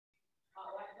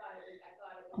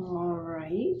All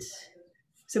right.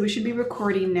 So we should be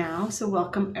recording now. So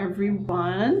welcome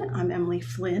everyone. I'm Emily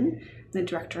Flynn, the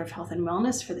Director of Health and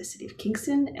Wellness for the City of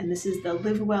Kingston, and this is the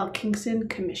Live Well Kingston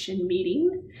Commission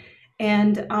meeting.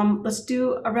 And let's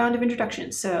do a round of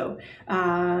introductions. So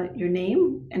your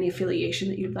name, any affiliation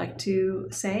that you'd like to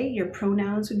say, your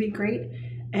pronouns would be great.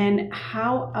 And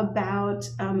how about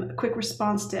a quick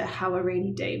response to how a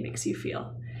rainy day makes you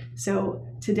feel? So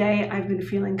today I've been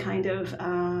feeling kind of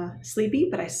sleepy,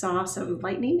 but I saw some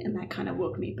lightning and that kind of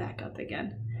woke me back up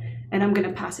again. And I'm going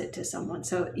to pass it to someone.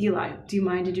 So Eli, do you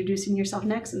mind introducing yourself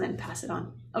next and then pass it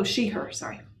on? Oh, she, her,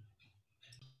 sorry.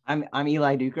 I'm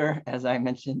Eli Duker. As I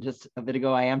mentioned just a bit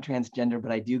ago, I am transgender,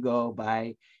 but I do go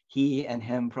by he and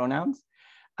him pronouns.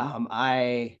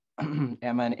 I am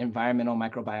an environmental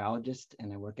microbiologist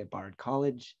and I work at Bard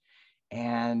College.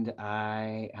 And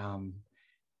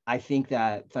I think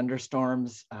that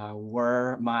thunderstorms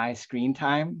were my screen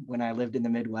time when I lived in the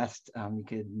Midwest.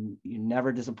 You're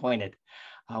never disappointed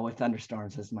with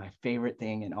thunderstorms. It's my favorite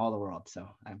thing in all the world. So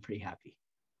I'm pretty happy.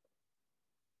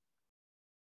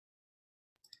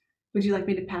 Would you like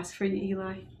me to pass for you,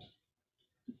 Eli?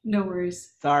 No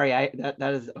worries. Sorry,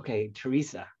 that is okay.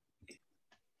 Teresa.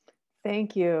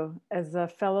 Thank you. As a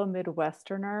fellow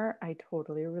Midwesterner, I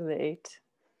totally relate.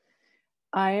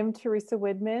 I am Teresa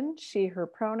Widman, she, her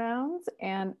pronouns,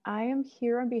 and I am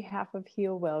here on behalf of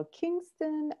Heal Well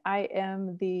Kingston. I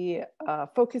am the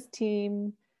focus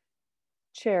team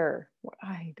chair.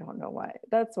 I don't know why.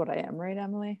 That's what I am, right,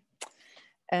 Emily?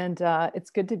 And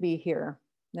it's good to be here.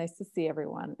 Nice to see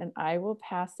everyone. And I will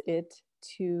pass it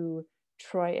to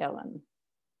Troy Ellen.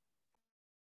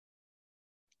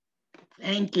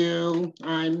 Thank you.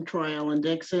 I'm Troy Ellen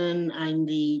Dixon. I'm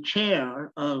the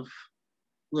chair of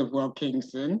Live Well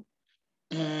Kingston,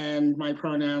 and my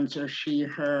pronouns are she,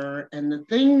 her. And the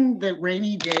thing that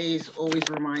rainy days always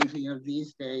reminds me of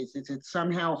these days is it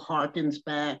somehow harkens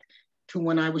back to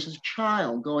when I was a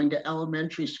child going to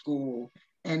elementary school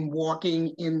and walking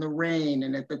in the rain.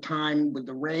 And at the time with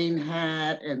the rain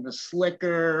hat and the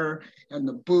slicker and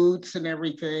the boots and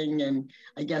everything. And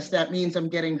I guess that means I'm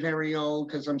getting very old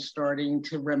because I'm starting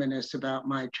to reminisce about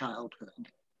my childhood.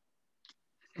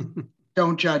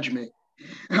 Don't judge me.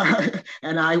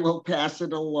 And I will pass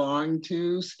it along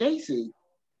to Stacy.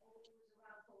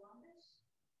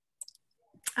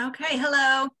 Okay,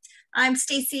 hello. I'm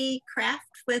Stacy Kraft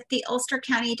with the Ulster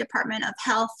County Department of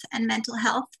Health and Mental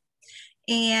Health.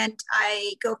 And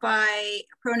I go by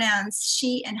pronouns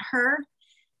she and her.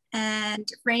 And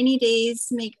rainy days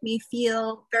make me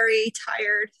feel very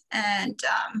tired and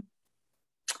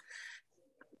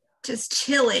just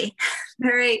chilly.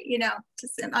 Very,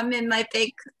 I'm in my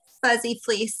big fuzzy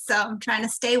fleece, so I'm trying to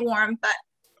stay warm, but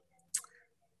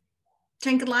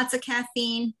drinking lots of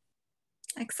caffeine.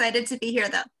 Excited to be here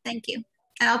though. Thank you.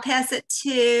 And I'll pass it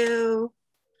to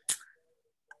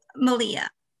Malia.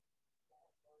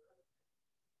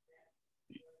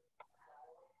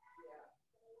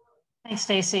 Thanks,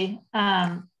 Stacy.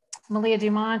 Malia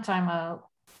Dumont, I'm a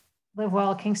Live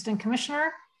Well Kingston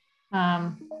Commissioner.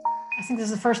 I think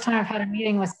this is the first time I've had a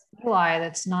meeting with Eli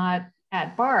that's not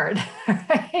at Bard,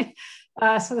 right?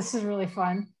 So this is really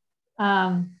fun.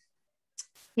 Yeah,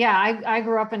 I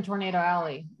grew up in Tornado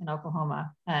Alley in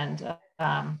Oklahoma and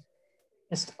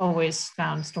just always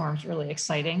found storms really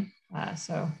exciting.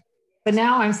 But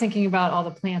now I'm thinking about all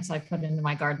the plants I put into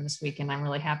my garden this week and I'm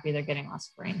really happy they're getting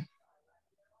lots of rain.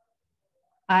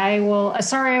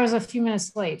 Sorry, I was a few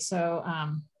minutes late. So,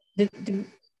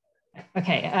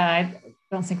 okay. I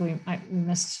don't think we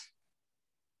missed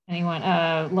anyone.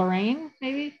 Lorraine,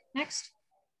 maybe next.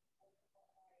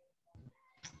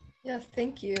 Yes,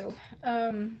 thank you.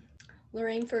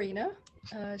 Lorraine Farina,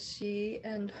 she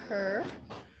and her.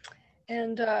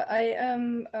 And I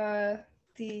am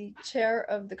the chair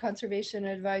of the Conservation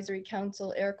Advisory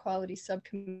Council Air Quality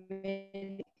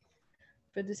Subcommittee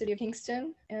for the City of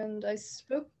Kingston. And I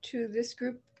spoke to this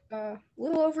group a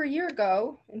little over a year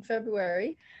ago in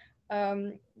February.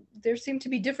 There seem to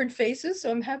be different faces,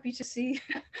 so I'm happy to see,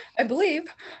 I believe,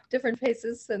 different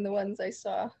faces than the ones I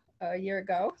saw a year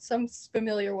ago. Some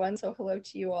familiar ones, so hello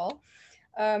to you all.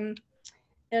 And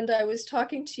I was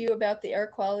talking to you about the air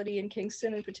quality in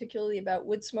Kingston, and particularly about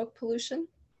wood smoke pollution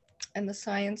and the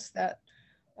science that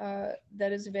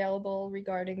is available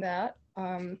regarding that.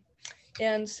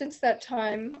 And since that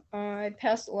time, I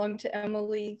passed along to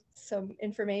Emily some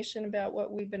information about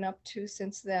what we've been up to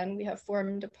since then. We have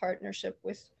formed a partnership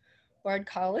with Bard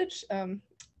College.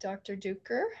 Dr.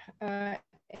 Duker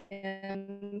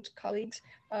and colleagues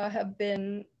have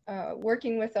been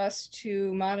working with us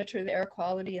to monitor the air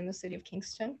quality in the city of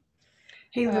Kingston.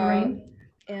 Hey, Lorraine.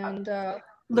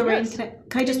 Lorraine, Yes.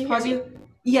 can I just you pause hear you?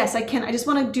 Yes, I can. I just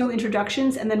want to do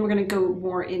introductions, and then we're going to go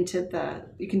more into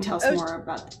you can tell us Oh, more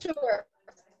about. Sure.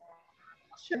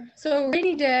 Sure. So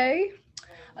rainy day,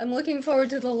 I'm looking forward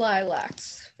to the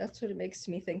lilacs. That's what it makes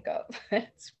me think of.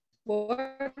 It's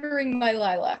watering my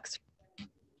lilacs.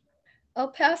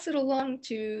 I'll pass it along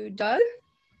to Doug.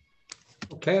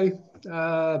 Okay.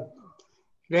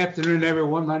 Good afternoon,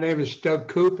 everyone. My name is Doug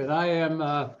Coop, and I am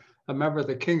a member of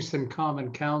the Kingston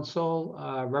Common Council,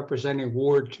 representing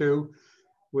Ward 2,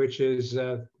 which is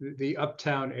the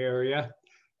uptown area.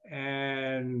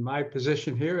 And my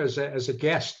position here as a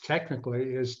guest,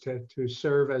 technically, is to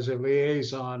serve as a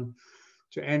liaison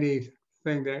to anything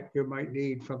that you might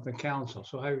need from the council.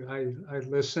 So I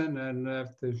listen, and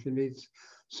if you need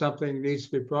something needs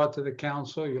to be brought to the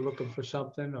council, you're looking for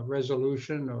something, a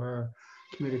resolution or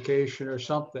communication or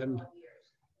something,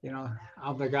 you know,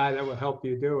 I'm the guy that will help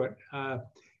you do it.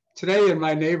 Today in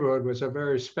my neighborhood was a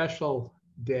very special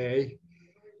day.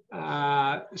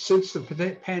 Since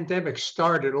the pandemic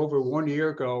started over 1 year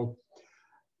ago,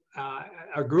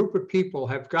 a group of people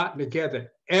have gotten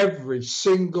together every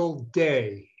single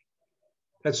day.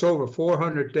 That's over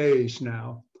 400 days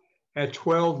now at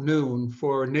 12 noon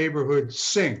for a neighborhood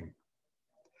sing.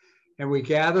 And we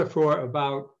gather for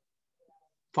about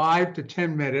 5 to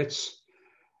 10 minutes,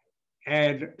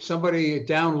 and somebody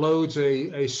downloads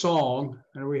a song,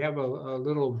 and we have a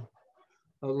little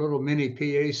mini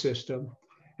PA system,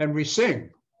 and we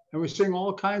sing. And we sing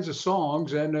all kinds of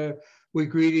songs, and we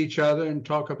greet each other and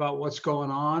talk about what's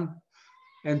going on.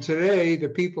 And today, the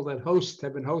people that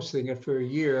have been hosting it for a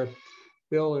year,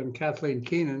 Bill and Kathleen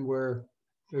Keenan,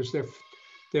 there's their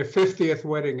 50th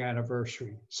wedding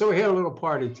anniversary. So we had a little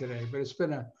party today, but it's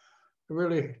been a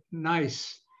really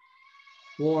nice,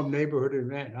 warm neighborhood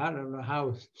event. I don't know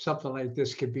how something like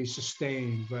this could be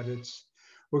sustained, but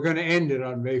we're going to end it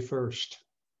on May 1st.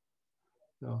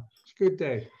 So it's a good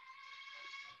day.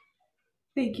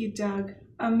 Thank you, Doug.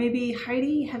 Maybe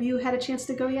Heidi, have you had a chance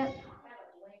to go yet?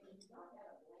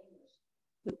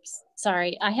 Oops,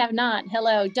 sorry, I have not.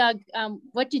 Hello, Doug.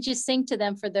 What did you sing to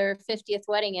them for their 50th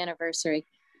wedding anniversary?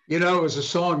 You know, it was a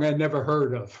song I never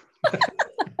heard of.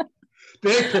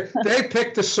 They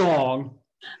picked a song,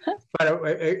 but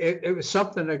it was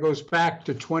something that goes back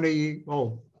to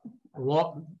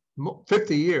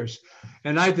 50 years.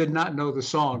 And I did not know the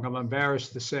song, I'm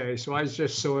embarrassed to say. So I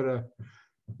just sort of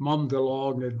mummed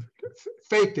along and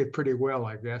faked it pretty well,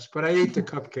 I guess. But I ate the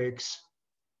cupcakes.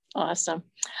 Awesome.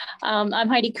 I'm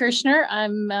Heidi Kirschner.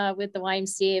 I'm with the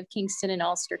YMCA of Kingston and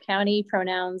Ulster County.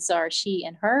 Pronouns are she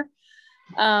and her.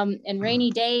 And rainy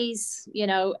days, you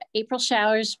know, April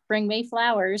showers bring May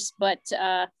flowers, but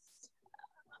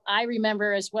I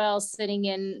remember as well sitting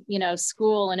in, you know,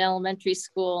 school and elementary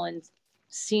school and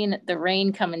seeing the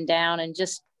rain coming down and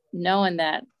just knowing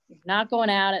that you're not going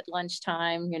out at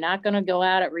lunchtime, you're not going to go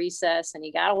out at recess, and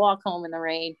you got to walk home in the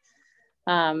rain.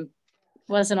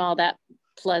 Wasn't all that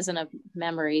pleasant of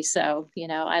memory. So, you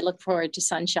know, I look forward to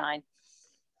sunshine.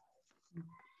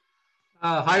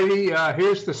 Heidi,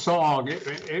 here's the song.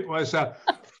 It was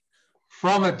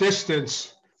From a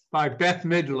Distance by Beth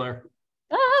Midler.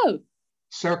 Oh.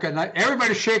 Circa,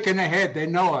 everybody's shaking their head. They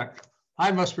know it.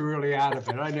 I must be really out of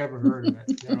it. I never heard of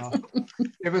it. You know,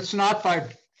 if it's not by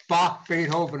Bach,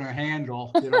 Beethoven, or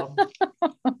Handel, you know,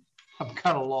 I'm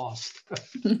kind of lost.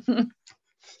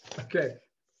 Okay,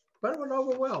 but it went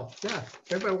over well. Yeah,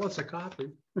 everybody wants a copy.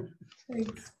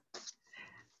 Thanks.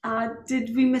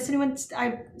 Did we miss anyone?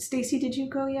 Stacy, did you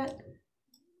go yet?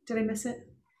 Did I miss it?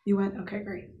 You went? Okay,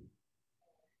 great.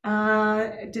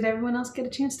 Did everyone else get a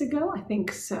chance to go? I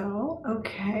think so.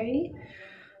 Okay.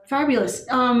 Fabulous.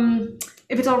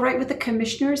 If it's all right with the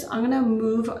commissioners, I'm going to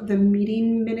move the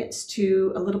meeting minutes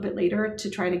to a little bit later to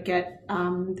try to get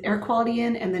air quality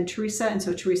in, and then Teresa, and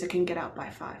so Teresa can get out by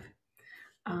 5.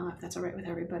 If that's all right with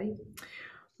everybody.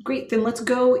 Great, then let's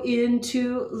go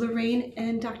into Lorraine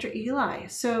and Dr. Eli.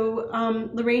 So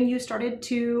Lorraine, you started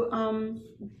to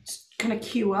kind of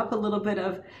cue up a little bit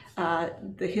of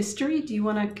the history. Do you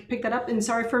want to pick that up? And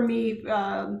sorry for me,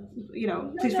 you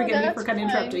know, please forgive me for kind of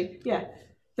interrupting. Yeah,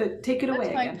 but take it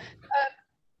away again.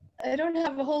 I don't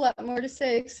have a whole lot more to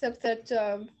say except that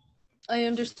I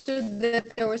understood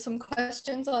that there were some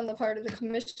questions on the part of the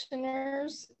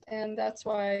commissioners, and that's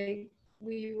why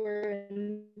we were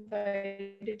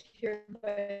invited here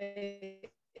by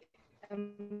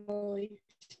Emily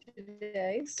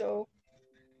today. So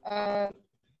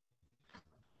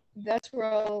that's where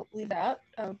I'll leave that.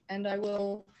 And I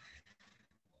will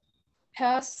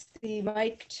pass the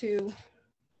mic to,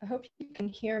 I hope you can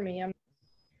hear me.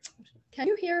 Can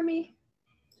you hear me?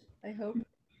 I hope.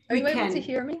 Are you able to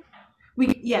hear me?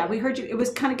 We heard you. It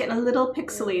was kind of getting a little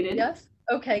pixelated. Yes?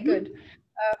 Okay, good.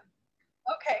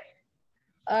 Okay.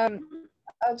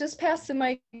 I'll just pass the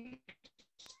mic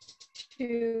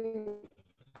to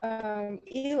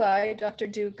Eli, Dr.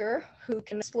 Duker, who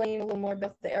can explain a little more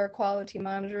about the air quality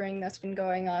monitoring that's been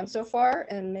going on so far,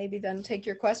 and maybe then take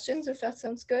your questions if that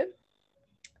sounds good.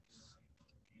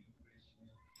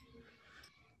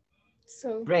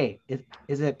 So Great.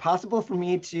 Is it possible for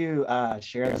me to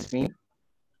share the screen?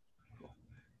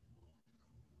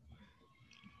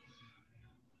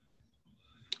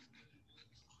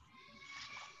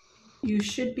 You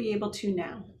should be able to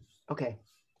now. Okay.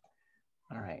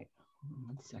 All right.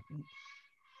 1 second.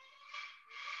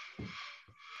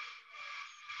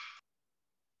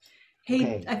 Hey,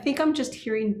 Okay. I think I'm just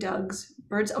hearing Doug's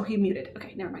birds. Oh, he muted.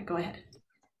 Okay, never mind. Go ahead.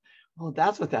 Well,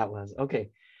 that's what that was.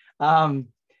 Okay.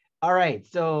 All right.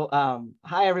 So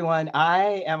hi, everyone.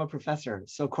 I am a professor.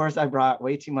 So of course I brought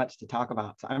way too much to talk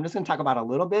about. So I'm just going to talk about a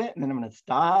little bit, and then I'm going to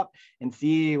stop and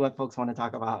see what folks want to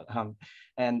talk about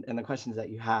and the questions that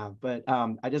you have. But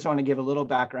I just want to give a little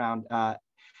background.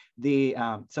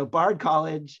 So Bard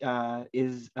College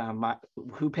is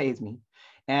who pays me.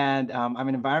 And I'm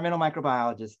an environmental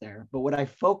microbiologist there. But what I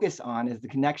focus on is the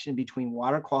connection between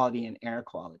water quality and air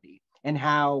quality, and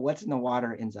how what's in the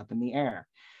water ends up in the air,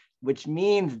 which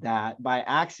means that by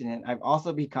accident, I've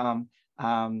also become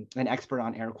an expert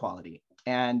on air quality.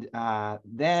 And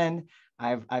then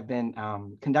I've been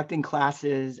conducting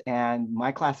classes, and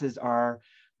my classes are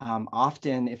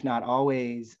often, if not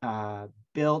always,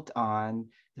 built on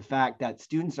the fact that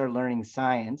students are learning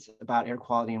science about air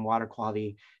quality and water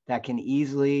quality that can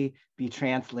easily be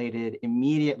translated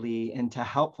immediately into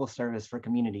helpful service for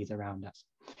communities around us.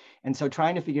 And so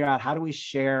trying to figure out how do we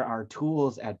share our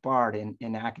tools at BARD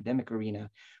in the academic arena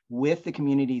with the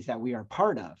communities that we are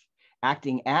part of,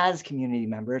 acting as community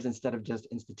members instead of just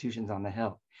institutions on the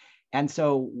Hill. And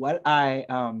so what I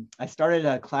started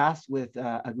a class with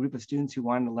a group of students who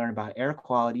wanted to learn about air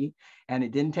quality, and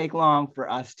it didn't take long for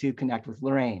us to connect with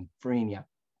Lorraine Farina.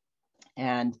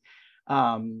 And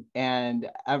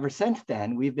ever since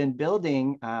then, we've been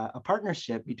building a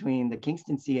partnership between the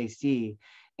Kingston CAC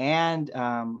and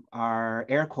our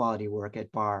air quality work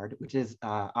at BARD, which is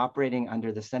operating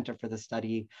under the Center for the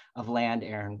Study of Land,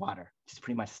 Air, and Water, which is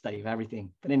pretty much a study of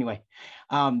everything. But anyway,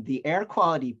 the air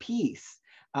quality piece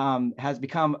has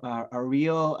become a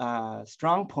real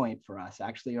strong point for us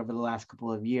actually over the last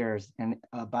couple of years. And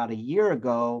about a year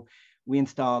ago, we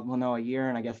installed, well, no, a year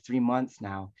and I guess 3 months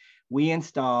now, we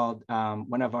installed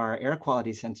one of our air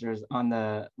quality sensors on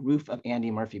the roof of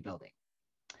Andy Murphy building.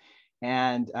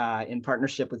 And in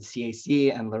partnership with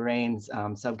CAC and Lorraine's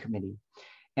subcommittee,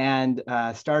 and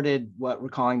started what we're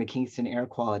calling the Kingston Air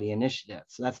Quality Initiative.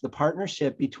 So that's the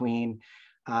partnership between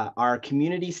our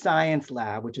community science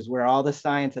lab, which is where all the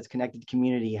science that's connected to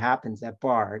community happens at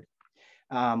BARD,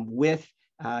 with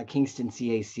Kingston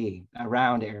CAC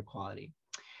around air quality.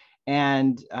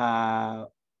 And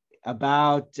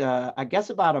about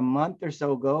a month or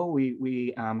so ago,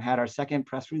 we had our second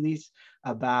press release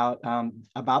about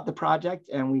the project,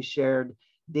 and we shared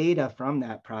data from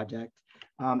that project.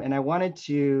 And I wanted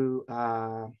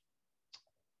to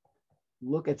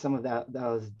look at some of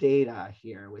those data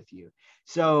here with you.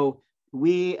 So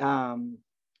we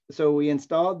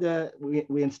installed the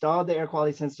air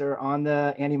quality sensor on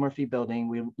the Andy Murphy building.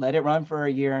 We let it run for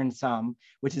a year and some,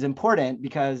 which is important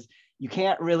because you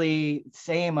can't really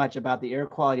say much about the air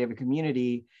quality of a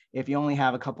community if you only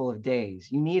have a couple of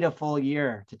days. You need a full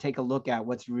year to take a look at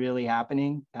what's really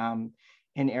happening in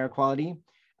air quality.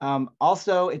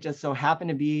 Also, it just so happened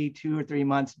to be 2 or 3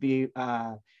 months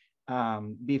before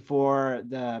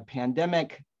the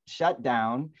pandemic shut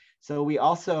down. So we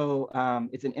also,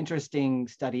 it's an interesting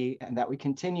study, and that we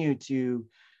continue to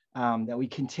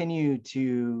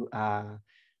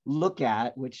look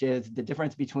at, which is the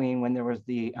difference between when there was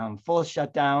the full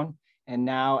shutdown, and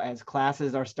now as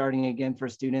classes are starting again for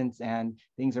students and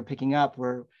things are picking up,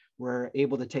 we're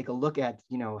able to take a look at,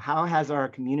 how has our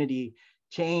community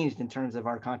changed in terms of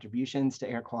our contributions to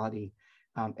air quality,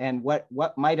 and what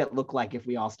might it look like if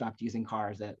we all stopped using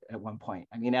cars at one point.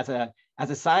 I mean, as a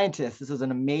scientist, this is an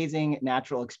amazing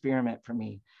natural experiment for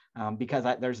me, because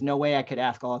there's no way I could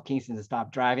ask all of Kingston to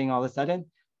stop driving all of a sudden.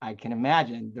 I can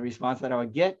imagine the response that I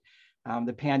would get.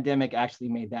 The pandemic actually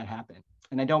made that happen.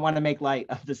 And I don't want to make light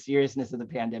of the seriousness of the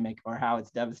pandemic or how it's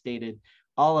devastated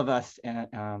all of us,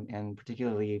 and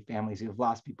particularly families who have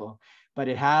lost people. But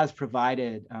it has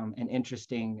provided an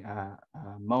interesting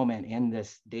moment in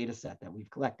this data set that we've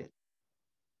collected.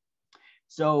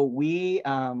 So we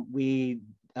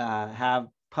have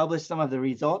published some of the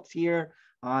results here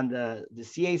on the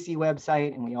CAC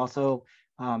website, and we also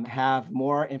have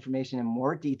more information and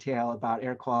more detail about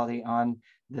air quality on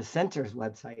the center's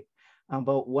website.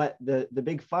 But what the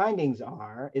big findings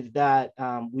are is that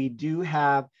we do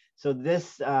have, so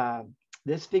this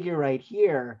figure right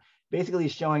here basically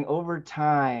showing over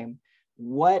time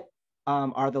what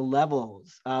are the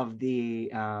levels of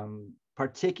the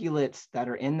particulates that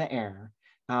are in the air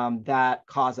that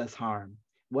cause us harm.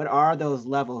 What are those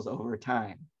levels over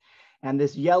time? And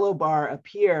this yellow bar up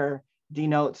here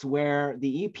denotes where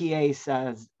the EPA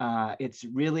says it's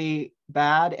really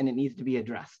bad and it needs to be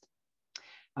addressed.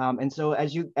 And so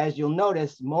as you'll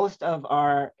notice, most of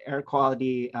our air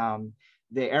quality,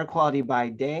 the air quality by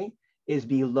day is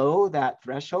below that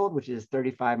threshold, which is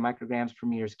 35 micrograms per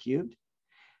meters cubed.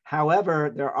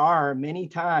 However, there are many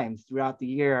times throughout the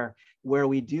year where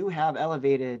we do have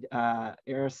elevated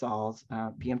aerosols,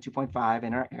 PM 2.5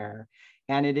 in our air.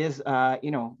 And it is,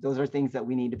 those are things that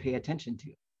we need to pay attention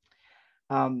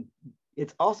to.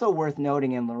 It's also worth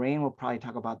noting, and Lorraine will probably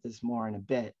talk about this more in a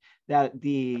bit, that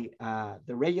the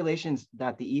regulations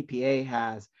that the EPA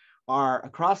has are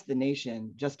across the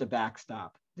nation just a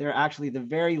backstop. They're actually the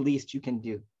very least you can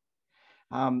do.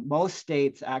 Most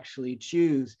states actually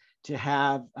choose to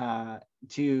have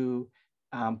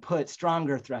put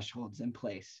stronger thresholds in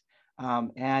place.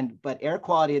 But air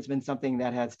quality has been something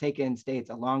that has taken states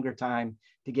a longer time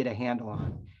to get a handle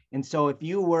on. And so if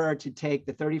you were to take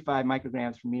the 35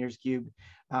 micrograms per meters cubed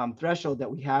threshold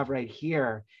that we have right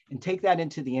here and take that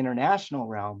into the international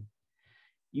realm,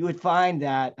 you would find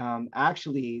that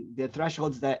actually the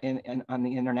thresholds that on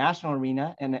the international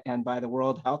arena and by the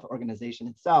World Health Organization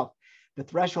itself, the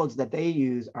thresholds that they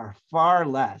use are far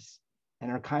less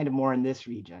and are kind of more in this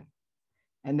region.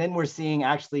 And then we're seeing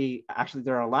actually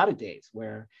there are a lot of days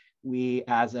where we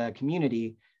as a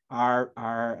community,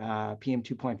 our PM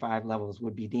 2.5 levels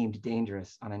would be deemed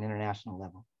dangerous on an international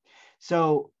level.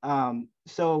 So,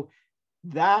 so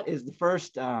that is the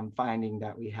first finding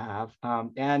that we have.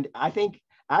 And I think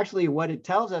actually what it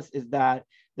tells us is that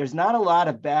there's not a lot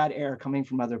of bad air coming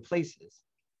from other places.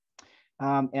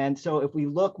 And so if we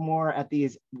look more at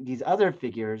these other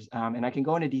figures, and I can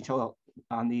go into detail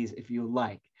on these if you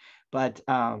like, but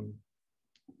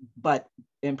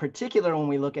in particular, when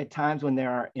we look at times when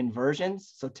there are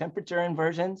inversions, so temperature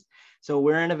inversions, so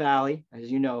we're in a valley,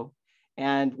 as you know,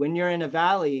 and when you're in a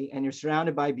valley and you're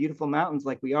surrounded by beautiful mountains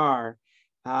like we are,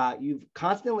 you've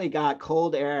constantly got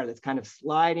cold air that's kind of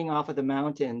sliding off of the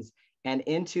mountains and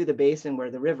into the basin where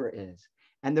the river is.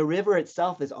 And the river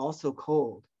itself is also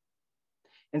cold.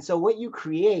 And so what you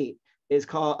create is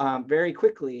called, very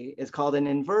quickly, is called an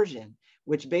inversion,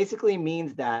 which basically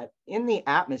means that in the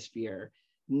atmosphere,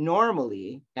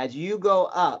 normally, as you go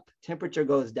up, temperature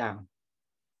goes down.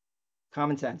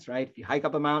 Common sense, right? If you hike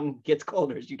up a mountain, it gets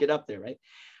colder as you get up there, right?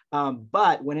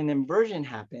 But when an inversion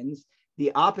happens,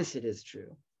 the opposite is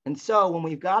true. And so when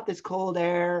we've got this cold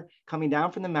air coming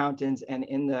down from the mountains and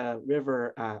in the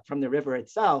river, from the river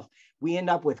itself, we end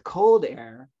up with cold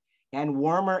air and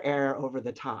warmer air over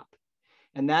the top.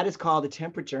 And that is called a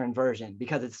temperature inversion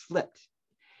because it's flipped.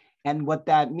 And what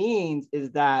that means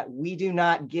is that we do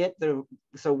not get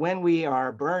so when we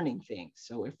are burning things,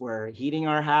 so if we're heating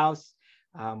our house,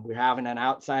 we're having an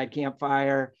outside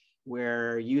campfire,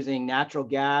 we're using natural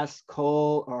gas,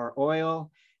 coal, or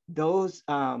oil, those,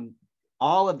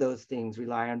 all of those things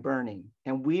rely on burning.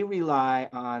 And we rely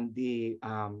on the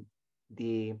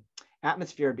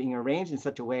atmosphere being arranged in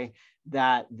such a way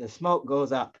that the smoke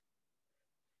goes up.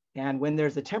 And when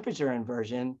there's a temperature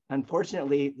inversion,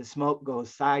 unfortunately, the smoke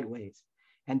goes sideways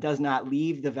and does not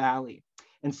leave the valley.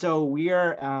 And so we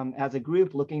are, as a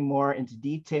group, looking more into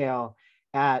detail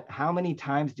at how many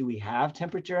times do we have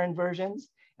temperature inversions.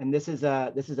 And this is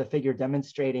a figure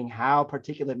demonstrating how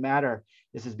particulate matter,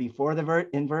 this is before the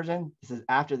inversion, this is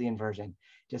after the inversion,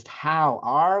 just how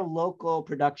our local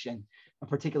production of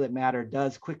particulate matter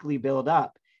does quickly build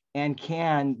up and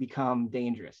can become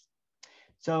dangerous.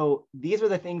 So these are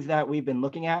the things that we've been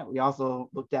looking at. We also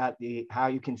looked at how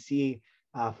you can see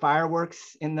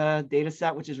fireworks in the data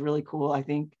set, which is really cool, I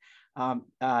think.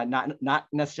 Not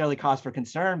necessarily cause for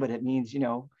concern, but it means,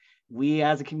 we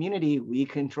as a community, we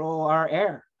control our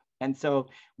air. And so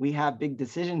we have big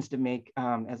decisions to make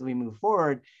as we move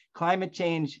forward. Climate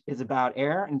change is about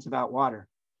air and it's about water.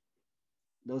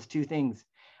 Those two things.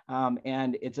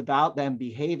 And it's about them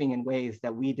behaving in ways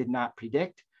that we did not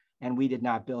predict. And we did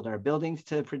not build our buildings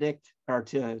to predict or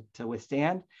to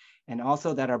withstand, and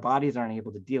also that our bodies aren't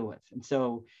able to deal with. And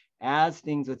so as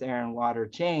things with air and water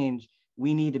change,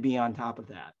 we need to be on top of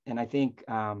that. And I think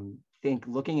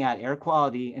looking at air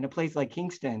quality in a place like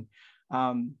Kingston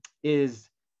is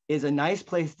is a nice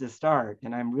place to start.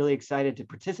 And I'm really excited to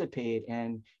participate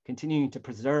and continuing to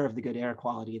preserve the good air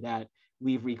quality that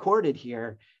we've recorded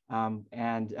here,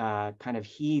 and kind of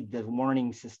heed the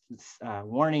warning signs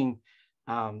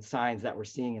that we're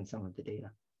seeing in some of the data.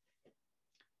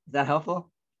 Is that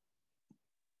helpful?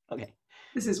 Okay.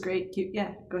 This is great.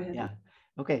 Yeah, go ahead. Yeah.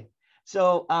 Okay.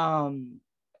 So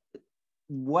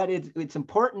it's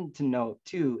important to note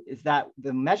too is that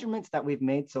the measurements that we've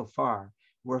made so far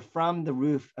were from the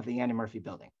roof of the Annie Murphy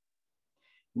building.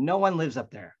 No one lives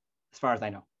up there, as far as I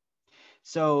know.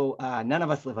 So none of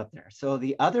us live up there. So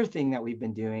the other thing that we've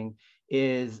been doing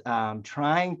is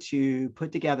trying to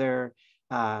put together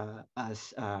a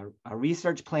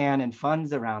research plan and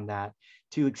funds around that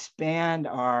to expand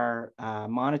our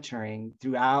monitoring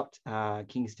throughout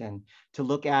Kingston to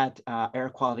look at air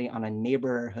quality on a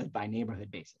neighborhood by neighborhood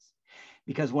basis.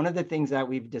 Because one of the things that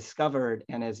we've discovered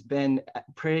and has been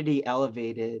pretty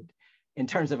elevated in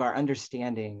terms of our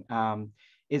understanding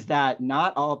is that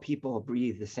not all people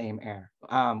breathe the same air.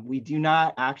 We do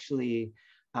not actually,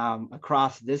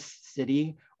 across this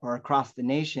city or across the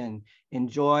nation,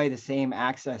 enjoy the same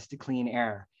access to clean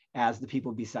air as the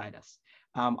people beside us.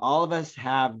 All of us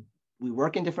we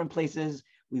work in different places,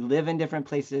 we live in different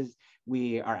places,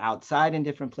 we are outside in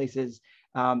different places.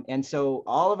 And so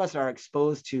all of us are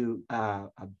exposed to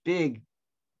a big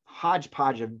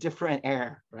hodgepodge of different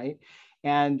air, right?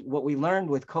 And what we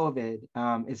learned with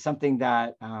COVID is something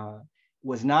that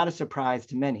was not a surprise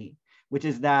to many, which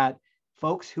is that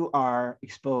folks who are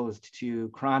exposed to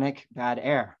chronic bad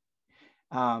air,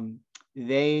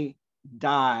 they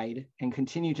died and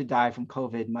continue to die from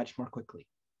COVID much more quickly.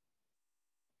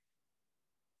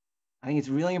 I think it's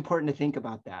really important to think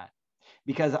about that,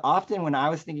 because often when I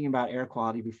was thinking about air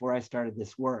quality before I started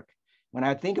this work, when I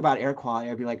would think about air quality,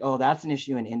 I'd be like, oh, that's an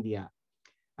issue in India,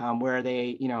 where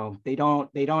they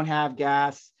don't have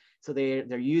gas, so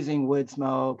they're using wood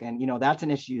smoke, and that's an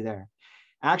issue there.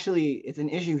 Actually, it's an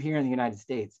issue here in the United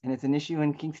States, and it's an issue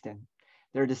in Kingston.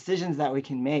 There are decisions that we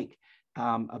can make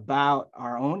about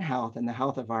our own health and the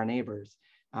health of our neighbors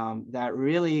that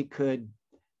really could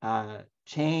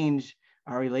change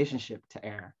our relationship to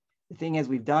air. The thing is,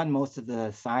 we've done most of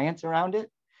the science around it.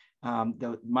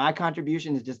 My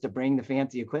contribution is just to bring the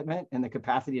fancy equipment and the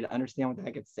capacity to understand what the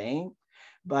heck it's saying,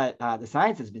 but the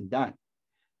science has been done.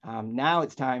 Now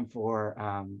it's time for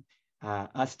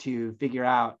us to figure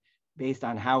out, based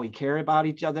on how we care about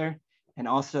each other, and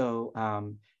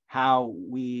also how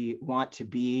we want to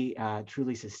be a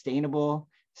truly sustainable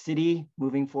city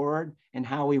moving forward, and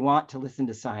how we want to listen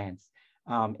to science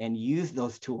and use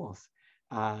those tools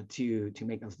to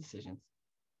make those decisions.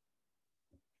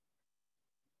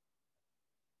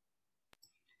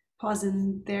 Pause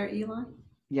in there, Eli.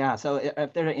 Yeah, so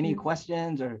if there are any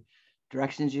questions or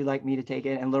directions you'd like me to take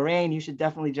it, and Lorraine, you should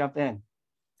definitely jump in.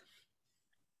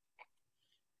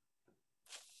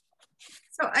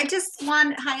 So I just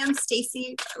want, hi, I'm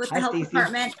Stacy with the Health Stacey.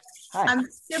 Department. Hi. I'm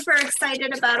super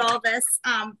excited about all this.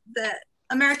 The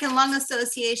American Lung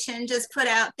Association just put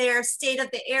out their State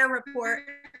of the Air report,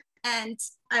 and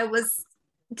I was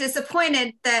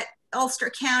disappointed that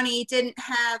Ulster County didn't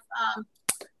have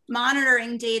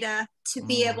monitoring data to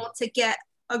be able to get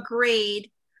a grade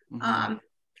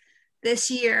this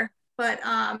year. But,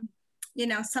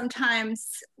 sometimes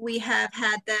we have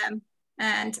had them,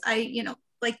 and I,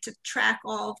 like to track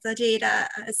all of the data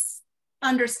as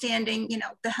understanding,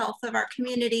 the health of our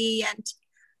community. And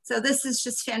so this is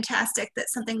just fantastic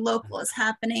that something local is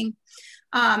happening.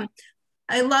 I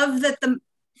love that the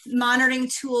monitoring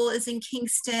tool is in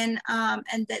Kingston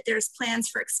and that there's plans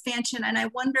for expansion. And I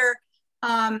wonder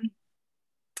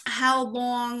how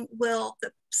long will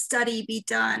the study be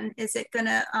done? Is it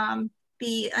gonna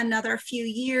be another few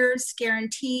years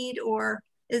guaranteed, or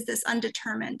is this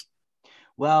undetermined?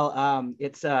 Well,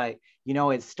 it's,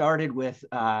 it started with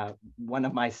one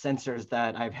of my sensors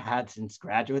that I've had since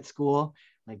graduate school,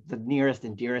 like the nearest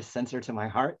and dearest sensor to my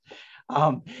heart.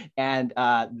 And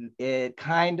it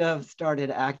kind of started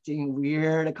acting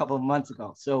weird a couple of months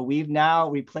ago. So we've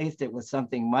now replaced it with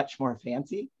something much more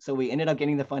fancy. So we ended up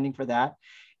getting the funding for that.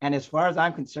 And as far as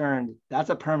I'm concerned,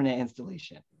 that's a permanent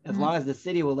installation. As long as the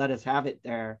city will let us have it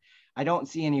there, I don't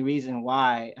see any reason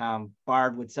why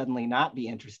BARD would suddenly not be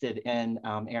interested in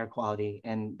air quality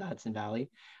in the Hudson Valley.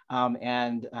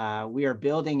 And we are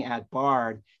building at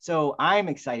BARD. So I'm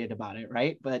excited about it,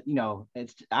 right? But,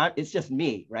 it's just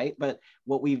me, right? But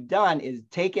what we've done is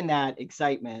taken that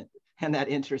excitement and that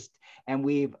interest, and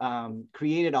we've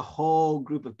created a whole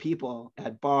group of people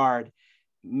at BARD,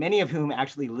 many of whom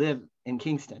actually live in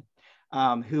Kingston,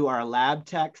 who are lab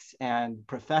techs and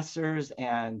professors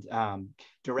and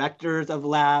directors of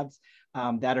labs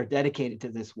that are dedicated to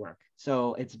this work.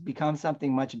 So it's become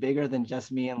something much bigger than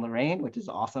just me and Lorraine, which is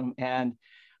awesome. And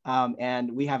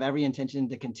we have every intention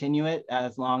to continue it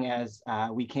as long as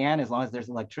we can, as long as there's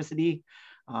electricity,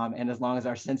 and as long as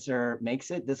our sensor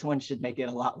makes it. This one should make it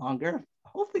a lot longer,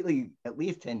 hopefully at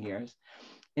least 10 years.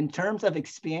 In terms of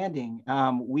expanding,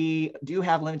 we do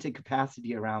have limited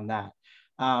capacity around that.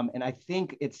 And I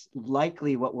think it's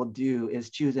likely what we'll do is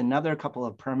choose another couple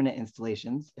of permanent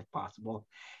installations, if possible,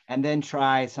 and then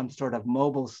try some sort of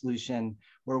mobile solution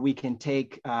where we can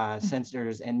take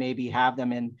sensors and maybe have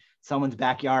them in someone's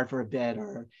backyard for a bit,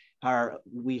 or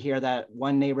we hear that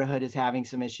one neighborhood is having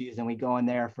some issues and we go in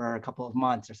there for a couple of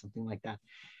months or something like that.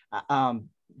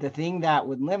 The thing that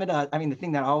would limit us, I mean, the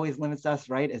thing that always limits us,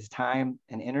 right, is time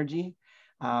and energy.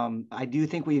 I do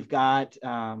think we've got,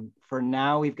 for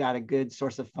now, we've got a good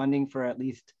source of funding for at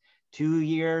least 2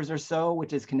 years or so,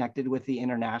 which is connected with the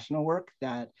international work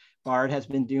that BARD has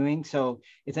been doing. So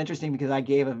it's interesting because I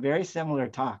gave a very similar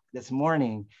talk this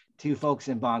morning to folks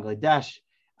in Bangladesh,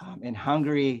 in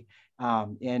Hungary,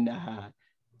 in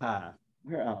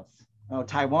where else? Oh,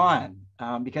 Taiwan,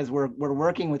 because we're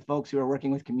working with folks who are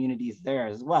working with communities there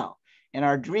as well. And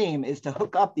our dream is to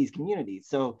hook up these communities.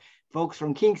 So folks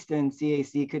from Kingston,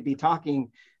 CAC could be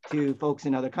talking to folks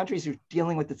in other countries who are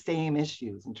dealing with the same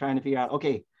issues and trying to figure out,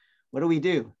 okay, what do we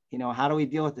do? You know, how do we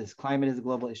deal with this? Climate is a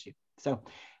global issue. So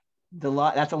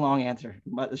that's a long answer,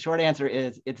 but the short answer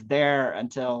is it's there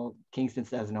until Kingston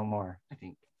says no more, I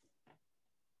think.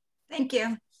 Thank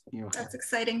you. That's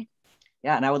exciting.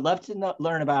 Yeah, and I would love to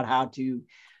learn about how to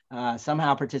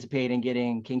somehow participate in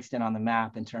getting Kingston on the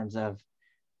map in terms of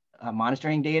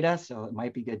monitoring data. So it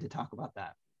might be good to talk about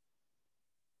that.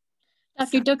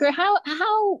 Dr. Ducker,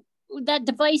 how that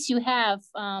device you have,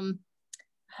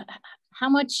 how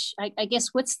much, I guess,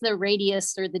 what's the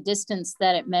radius or the distance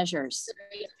that it measures?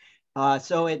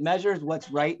 So it measures what's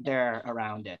right there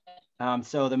around it.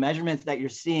 So the measurements that you're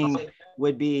seeing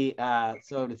would be,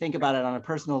 so to think about it on a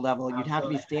personal level, you'd have to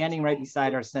be standing right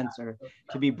beside our sensor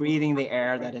to be breathing the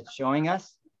air that it's showing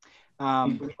us.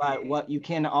 But what you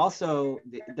can also,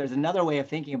 there's another way of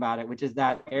thinking about it, which is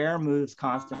that air moves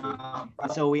constantly.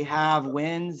 So we have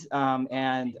winds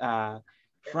and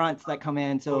fronts that come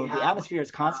in. So the atmosphere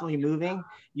is constantly moving.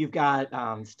 You've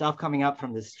got stuff coming up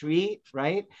from the street,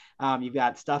 right? You've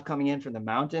got stuff coming in from the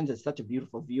mountains. It's such a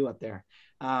beautiful view up there.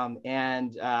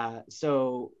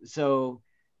 So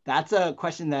that's a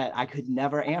question that I could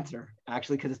never answer,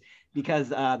 actually, because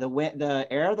the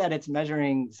air that it's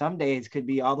measuring some days could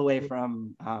be all the way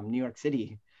from New York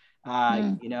City.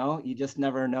 You know, you just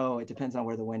never know. It depends on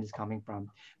where the wind is coming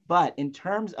from. But in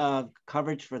terms of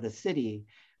coverage for the city,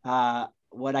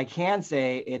 what I can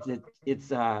say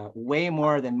it's way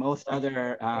more than most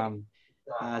other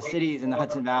cities in the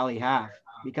Hudson Valley have,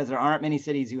 because there aren't many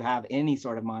cities who have any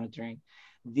sort of monitoring.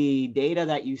 The data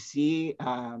that you see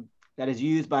that is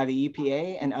used by the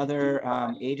EPA and other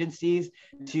agencies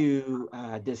to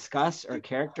discuss or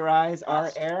characterize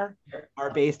our air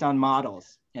are based on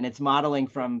models, and it's modeling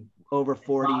from over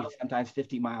 40, sometimes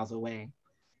 50 miles away.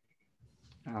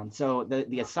 So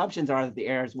the assumptions are that the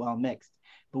air is well mixed,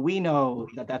 but we know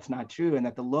that that's not true, and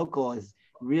that the local is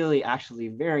really actually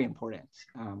very important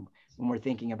when we're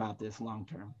thinking about this long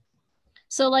term.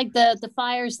 So like the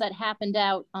fires that happened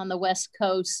out on the West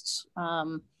Coast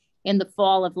in the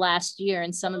fall of last year,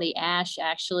 and some of the ash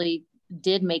actually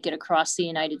did make it across the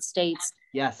United States.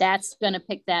 Yes. That's going to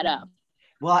pick that up.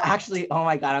 Well, actually, oh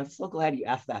my God, I'm so glad you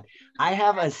asked that. I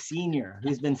have a senior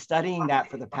who's been studying that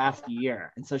for the past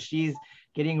year. And so she's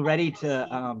getting ready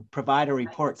to provide a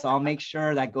report. So I'll make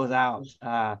sure that goes out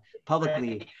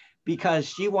publicly, because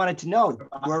she wanted to know,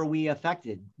 were we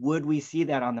affected? Would we see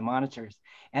that on the monitors?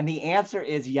 And the answer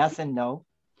is yes and no.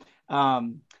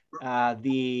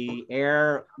 The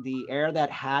air that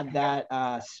had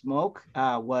that smoke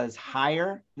was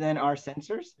higher than our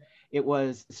sensors.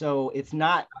 It's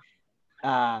not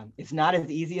as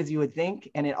easy as you would think,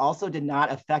 and it also did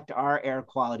not affect our air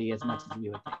quality as much as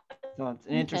you would think. So it's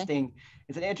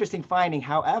an interesting finding.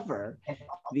 However,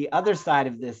 the other side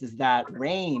of this is that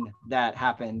rain that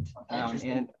happened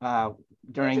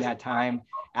during that time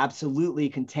absolutely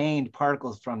contained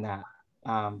particles from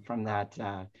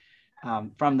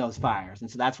those fires, and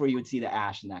so that's where you would see the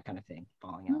ash and that kind of thing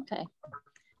falling out. Okay.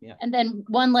 Yeah. And then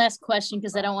one last question,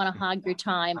 because I don't want to hog your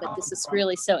time, but this is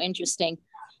really so interesting.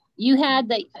 You had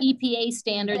the EPA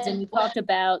standards, and you talked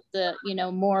about the,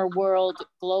 more world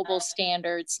global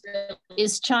standards.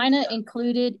 Is China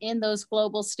included in those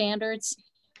global standards?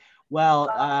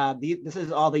 Well, this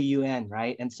is all the UN,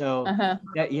 right? And so,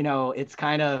 that, you know, it's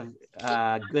kind of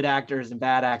good actors and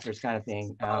bad actors kind of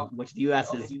thing, which the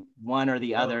US is one or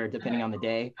the other, depending on the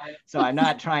day. So I'm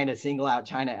not trying to single out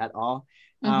China at all.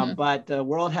 But the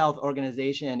World Health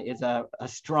Organization is a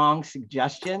strong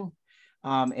suggestion.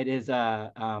 It is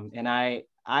and I,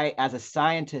 as a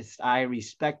scientist, I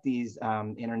respect these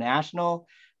international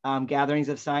gatherings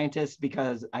of scientists,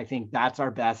 because I think that's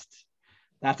our best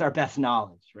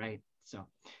knowledge, right? So,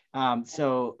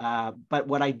 but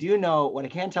what I do know, what I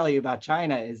can tell you about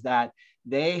China is that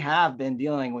they have been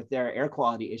dealing with their air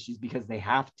quality issues because they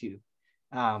have to.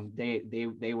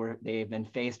 They've been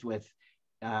faced with,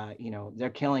 you know, they're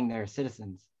killing their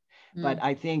citizens. But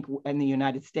I think in the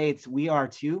United States, we are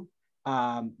too,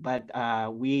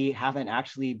 but we haven't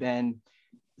actually been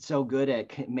so good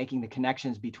at making the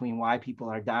connections between why people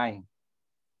are dying.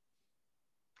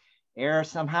 Air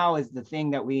somehow is the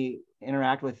thing that we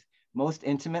interact with most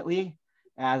intimately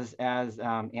as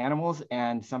animals,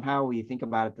 and somehow we think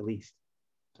about it the least.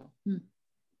 So.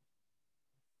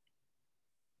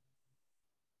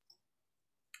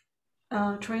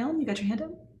 Troyan, you got your hand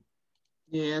up?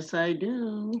 Yes, I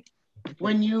do.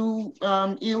 When you,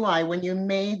 Eli, when you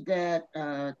made that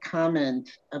comment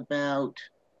about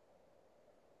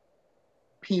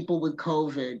people with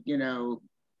COVID, you know,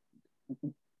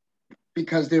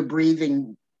 because they're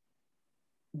breathing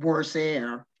worse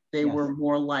air, they were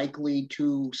more likely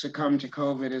to succumb to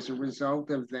COVID as a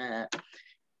result of that.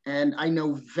 And I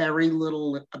know very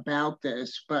little about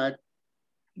this, but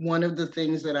one of the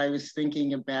things that I was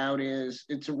thinking about is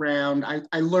it's around,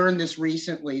 I learned this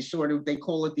recently, sort of, they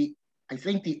call it I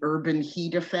think the urban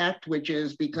heat effect, which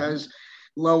is because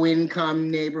low income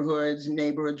neighborhoods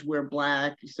where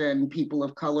Blacks and people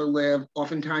of color live,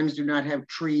 oftentimes do not have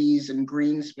trees and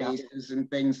green spaces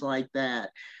and things like that.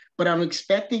 But I'm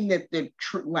expecting that the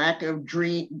lack of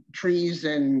trees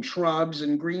and shrubs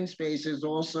and green spaces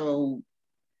also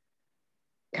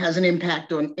has an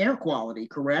impact on air quality,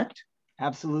 correct?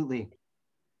 Absolutely.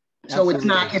 So it's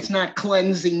not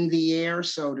cleansing the air,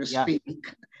 so to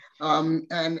speak.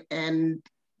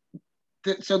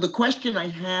 So the question I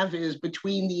have is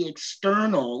between the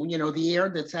external, you know, the air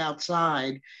that's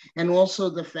outside, and also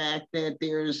the fact that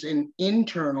there's an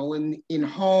internal in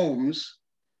homes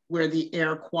where the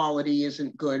air quality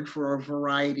isn't good for a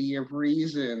variety of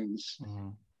reasons.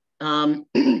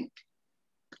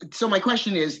 So my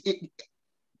question is,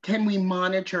 can we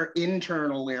monitor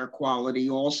internal air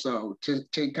quality also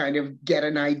to kind of get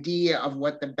an idea of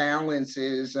what the balance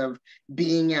is of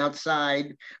being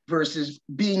outside versus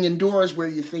being indoors where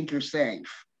you think you're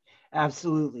safe?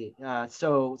 Absolutely.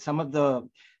 So some of the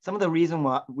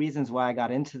reasons why I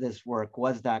got into this work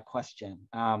was that question.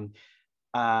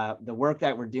 The work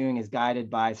that we're doing is guided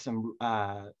by some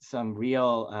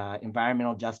real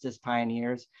environmental justice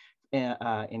pioneers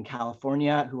in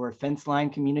California who are fence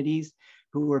line communities,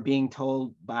 who were being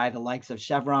told by the likes of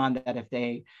Chevron that if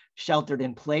they sheltered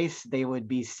in place, they would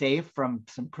be safe from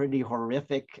some pretty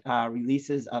horrific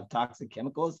releases of toxic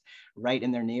chemicals right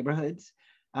in their neighborhoods.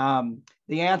 The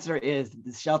answer is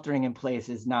the sheltering in place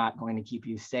is not going to keep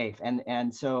you safe.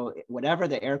 And so whatever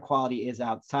the air quality is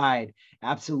outside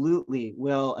absolutely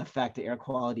will affect the air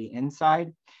quality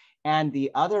inside. And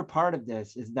the other part of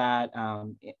this is that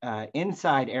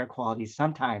inside air quality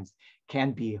sometimes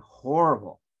can be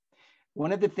horrible.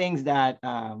 One of the things that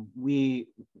we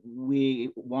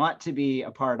want to be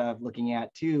a part of looking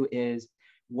at too is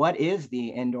what is the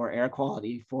indoor air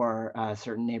quality for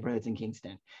certain neighborhoods in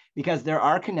Kingston? Because there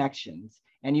are connections,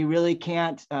 and you really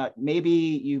can't, maybe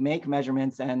you make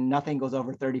measurements and nothing goes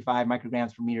over 35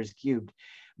 micrograms per meters cubed,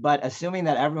 but assuming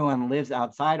that everyone lives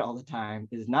outside all the time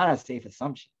is not a safe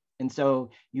assumption. And so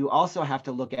you also have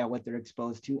to look at what they're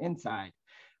exposed to inside.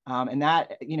 And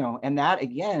that, you know, and that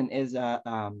again is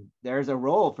there's a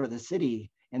role for the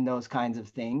city in those kinds of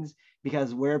things,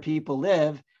 because where people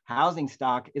live, housing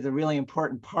stock is a really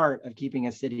important part of keeping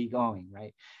a city going,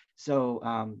 right? So,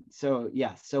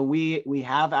 yes, so we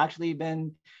have actually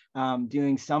been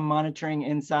doing some monitoring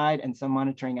inside and some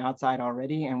monitoring outside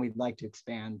already, and we'd like to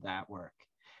expand that work.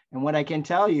 And what I can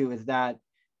tell you is that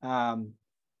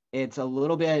it's a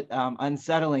little bit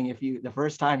unsettling if the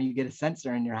first time you get a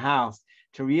sensor in your house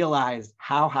to realize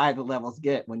how high the levels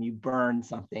get when you burn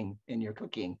something in your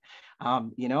cooking.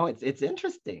 You know, it's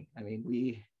interesting. I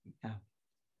mean,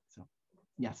 so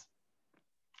yes.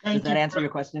 Does that answer your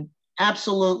question?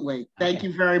 Absolutely. Thank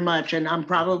you very much. And I'm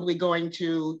probably going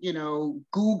to, you know,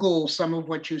 Google some of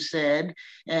what you said.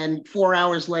 And 4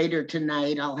 hours later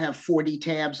tonight, I'll have 40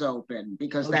 tabs open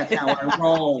because that's how I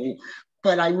roll.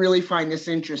 but I really find this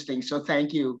interesting. So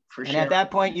thank you for sharing. And at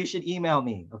that point, you should email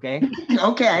me, okay?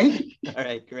 Okay. All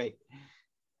right, great.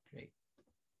 Great.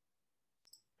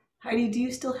 Heidi, do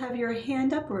you still have your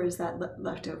hand up or is that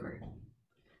left over?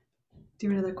 Do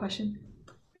you have another question?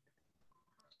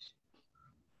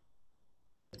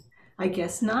 I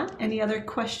guess not. Any other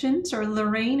questions? Or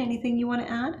Lorraine, anything you want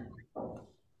to add?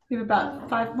 We have about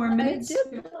 5 more minutes.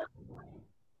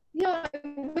 Yeah, I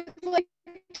would like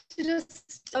to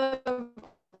just say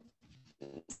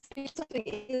something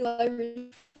Eli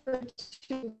referred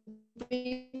to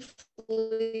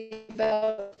briefly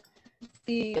about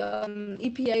the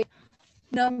EPA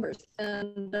numbers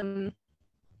and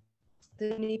the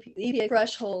EPA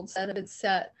thresholds that have been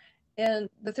set and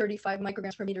the 35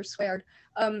 micrograms per meter squared.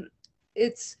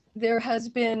 There has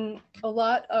been a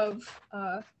lot of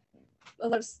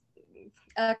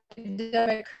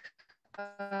academic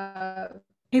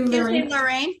Hey, Lorraine.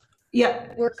 Lorraine.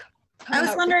 Yeah. Work. I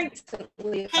was wondering,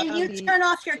 can you turn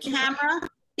off your camera?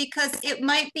 Because it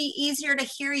might be easier to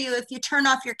hear you if you turn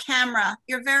off your camera.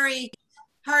 You're very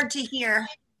hard to hear.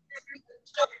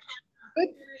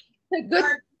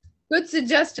 Good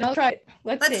suggestion. I'll try it.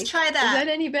 Let's see. Try that. Is that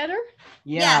any better?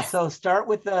 Yeah, Yes. so start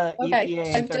with the Okay.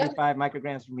 EPA and 35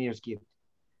 micrograms per meters cubed.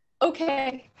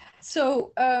 Okay,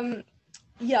 so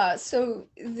yeah, so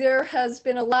there has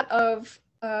been a lot of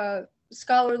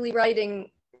scholarly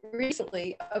writing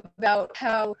recently about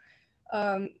how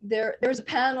there's a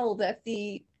panel that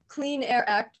the Clean Air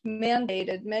Act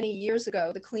mandated many years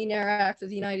ago, the Clean Air Act of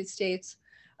the United States,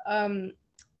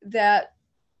 that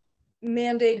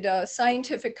mandated a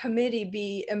scientific committee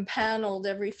be impaneled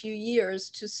every few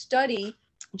years to study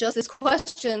just this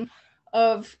question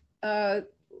of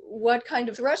what kind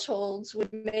of thresholds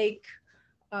would make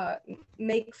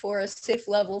for a safe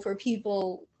level for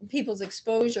people's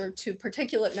exposure to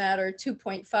particulate matter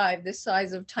 2.5, this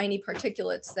size of tiny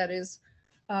particulates that is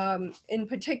in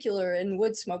particular in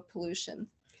wood smoke pollution.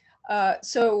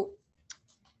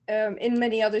 In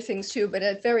many other things too, but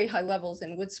at very high levels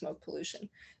in wood smoke pollution.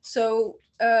 So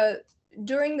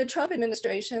during the Trump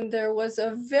administration, there was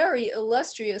a very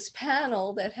illustrious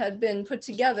panel that had been put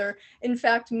together, in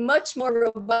fact, much more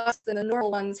robust than the normal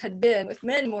ones had been, with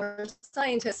many more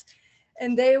scientists.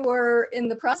 And they were in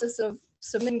the process of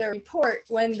submitting their report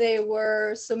when they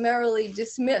were summarily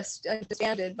dismissed and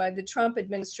disbanded by the Trump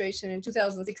administration in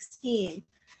 2016.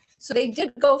 So they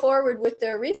did go forward with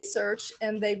their research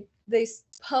and they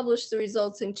published the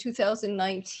results in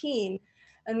 2019.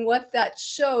 And what that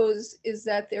shows is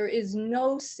that there is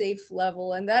no safe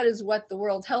level. And that is what the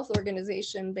World Health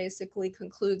Organization basically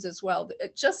concludes as well.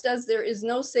 Just as there is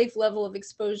no safe level of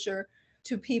exposure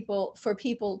to people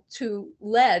to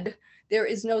lead, there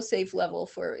is no safe level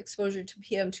for exposure to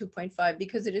PM 2.5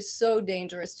 because it is so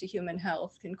dangerous to human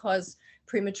health, can cause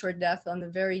premature death on the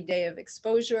very day of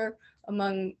exposure,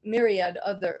 among myriad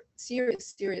other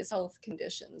serious health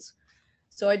conditions.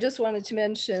 So I just wanted to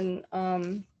mention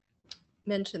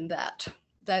that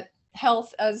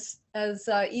health, as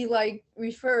Eli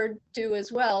referred to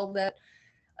as well, that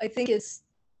I think it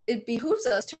behooves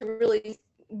us to really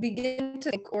begin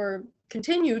to think, or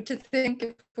continue to think,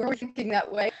 if we're thinking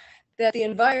that way, that the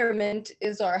environment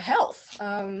is our health.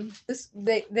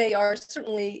 They are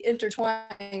certainly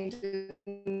intertwined in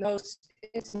the most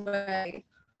intimate way.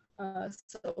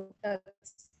 So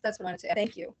that's what I wanted to add.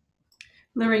 Thank you.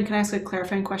 Lorraine, can I ask a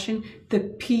clarifying question? The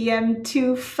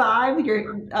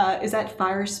PM2.5, is that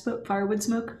firewood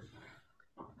smoke?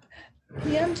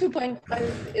 PM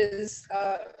 2.5 is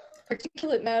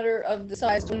particulate matter of the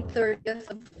size 1/30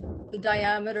 of the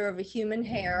diameter of a human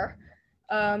hair.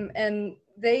 And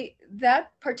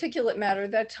that particulate matter,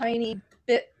 that tiny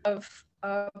bit of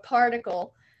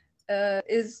particle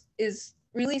is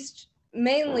released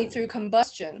mainly through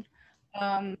combustion.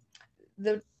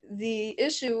 The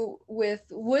issue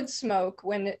with wood smoke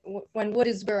when wood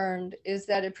is burned is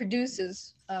that it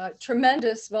produces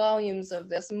tremendous volumes of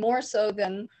this, more so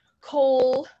than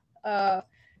coal,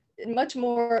 much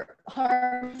more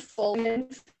harmful. In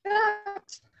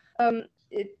fact,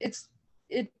 it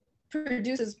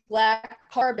produces black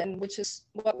carbon, which is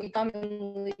what we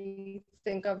commonly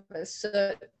think of as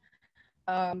soot,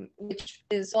 which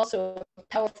is also a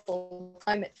powerful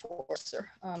climate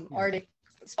forcer,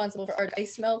 responsible for Arctic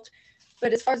ice melt.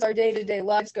 But as far as our day-to-day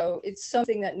lives go, it's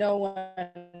something that no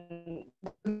one,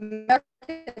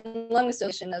 American Lung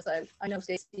Association, as I know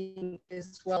Stacey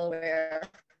is well aware,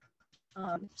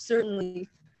 certainly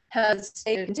has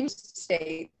stated, continues to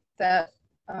state that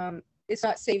it's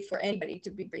not safe for anybody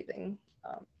to be breathing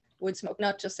wood smoke,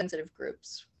 not just sensitive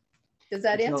groups. Does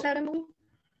that answer that, Emily?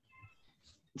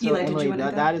 So Eli, did you Emily, want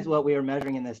to that is what we are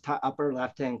measuring in this top, upper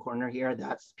left-hand corner here.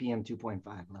 That's PM 2.5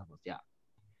 levels, yeah.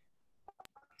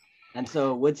 And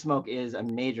so wood smoke is a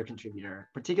major contributor,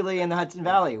 particularly in the Hudson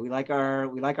Valley. We like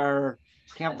our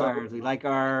campfires, we like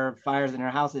our fires in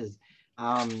our houses.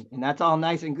 And that's all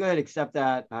nice and good, except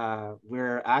that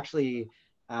we're actually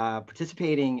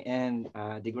participating in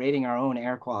degrading our own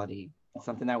air quality. It's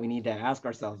something that we need to ask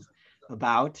ourselves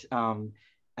about.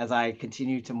 As I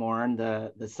continue to mourn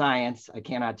the science, I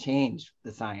cannot change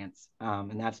the science,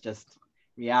 and that's just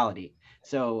reality.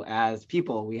 So as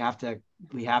people, we have to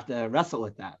wrestle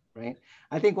with that, right?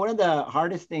 I think one of the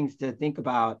hardest things to think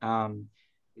about,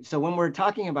 so when we're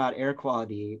talking about air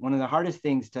quality, one of the hardest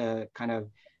things to kind of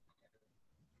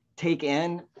take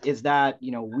in is that,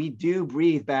 you know, we do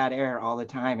breathe bad air all the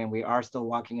time and we are still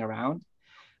walking around.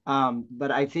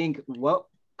 But I think what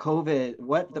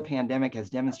the pandemic has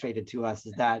demonstrated to us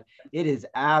is that it is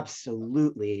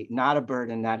absolutely not a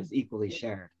burden that is equally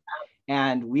shared.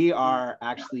 And we are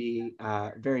actually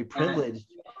very privileged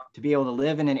to be able to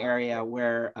live in an area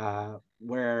where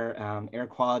air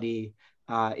quality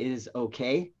is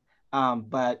okay.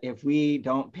 But if we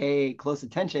don't pay close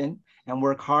attention and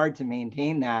work hard to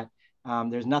maintain that,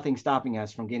 there's nothing stopping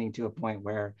us from getting to a point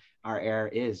where our air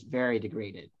is very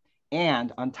degraded.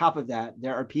 And on top of that,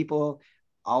 there are people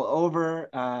all over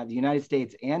the United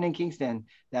States and in Kingston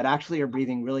that actually are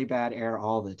breathing really bad air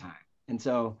all the time. And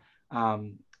so,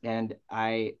 so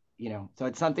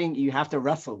it's something you have to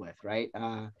wrestle with, right?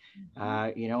 And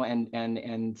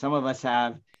some of us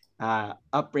have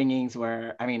upbringings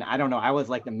where, I mean, I don't know, I was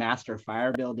like the master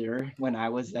fire builder when I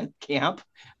was at camp.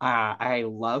 I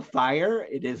love fire.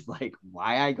 It is like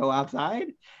why I go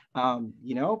outside,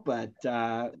 but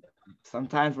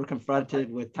sometimes we're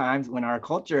confronted with times when our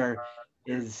culture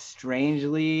is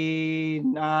strangely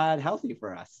not healthy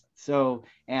for us. So,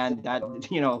 and that,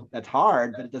 that's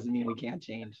hard, but it doesn't mean we can't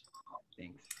change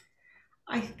things.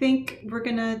 I think we're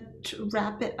gonna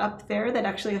wrap it up there. That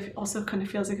actually also kind of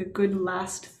feels like a good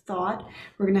last thought.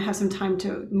 We're gonna have some time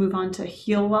to move on to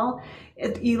Heal Well.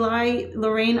 Eli,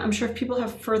 Lorraine, I'm sure if people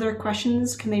have further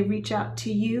questions, can they reach out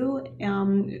to you?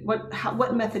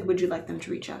 What method would you like them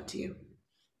to reach out to you?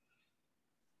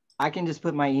 I can just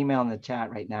put my email in the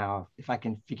chat right now if I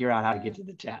can figure out how to get to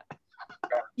the chat.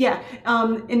 Yeah,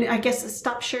 and I guess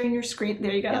stop sharing your screen.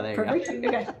 There you go. Yeah, there Perfect. you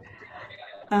go. Okay.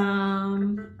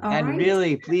 And right.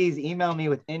 Really, please email me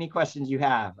with any questions you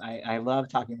have. I love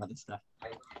talking about this stuff.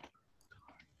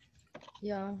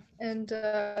 Yeah, and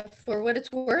for what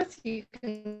it's worth, you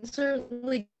can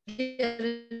certainly get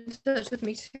in touch with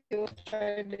me too. I'll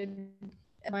try to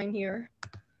mine here.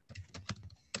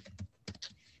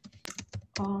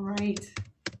 All right.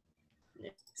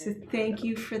 So thank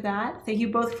you for that. Thank you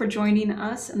both for joining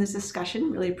us in this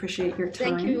discussion. Really appreciate your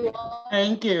time. Thank you all.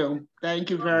 Thank you. Thank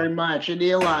you very much. And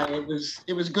Eli,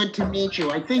 it was good to meet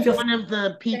you. I think one of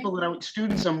the people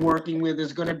students I'm working with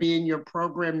is going to be in your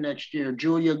program next year,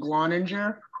 Julia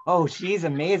Gloninger. Oh, she's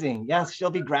amazing. Yes, she'll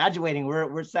be graduating.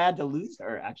 We're sad to lose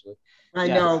her, actually. I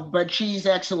know, but she's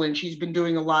excellent. She's been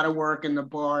doing a lot of work in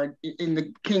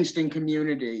the Kingston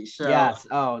community. So yes.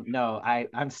 Oh no,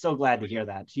 I'm so glad to hear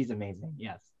that. She's amazing.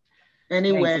 Yes.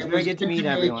 Anyway, it was very good to meet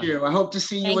everyone. you. I hope to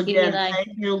see you again. Thank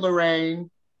you, Lorraine.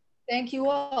 Thank you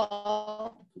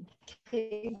all.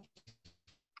 Okay.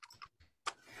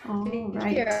 All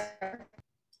right.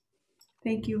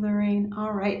 Thank you, Lorraine.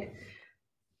 All right.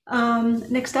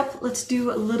 Next up, let's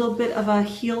do a little bit of a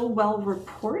Heal Well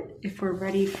report, if we're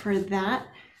ready for that.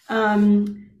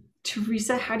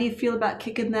 Teresa, how do you feel about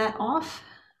kicking that off?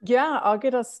 Yeah, I'll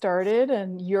get us started,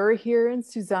 and you're here and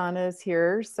Susanna is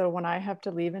here. So when I have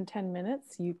to leave in 10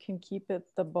 minutes, you can keep the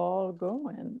ball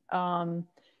going.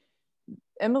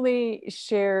 Emily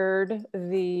shared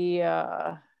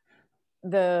the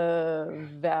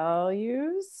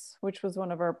values, which was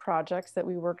one of our projects that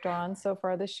we worked on so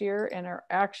far this year, and our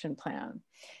action plan.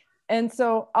 And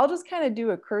so I'll just kind of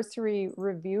do a cursory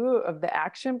review of the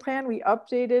action plan. We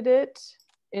updated it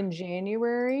in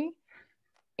January.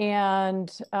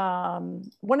 And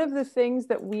one of the things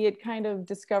that we had kind of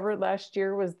discovered last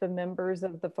year was the members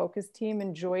of the focus team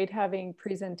enjoyed having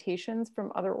presentations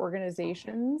from other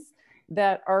organizations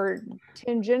that are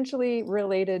tangentially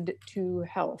related to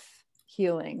health,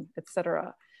 healing,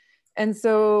 etc. And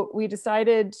so we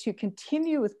decided to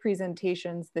continue with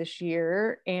presentations this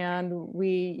year. And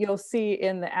you'll see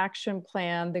in the action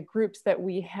plan, the groups that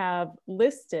we have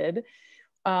listed.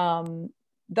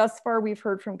 Thus far, we've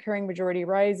heard from Caring Majority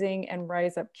Rising and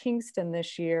Rise Up Kingston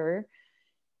this year.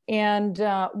 And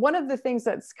one of the things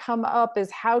that's come up is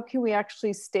how can we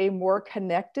actually stay more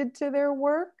connected to their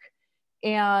work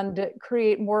and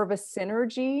create more of a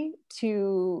synergy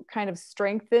to kind of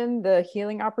strengthen the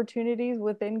healing opportunities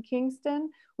within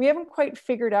Kingston. We haven't quite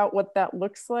figured out what that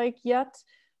looks like yet,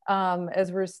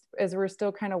 as we're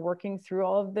still kind of working through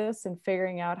all of this and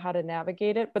figuring out how to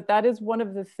navigate it. But that is one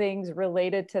of the things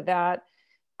related to that,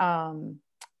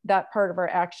 that part of our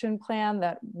action plan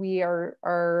that we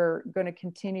are going to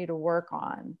continue to work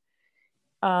on.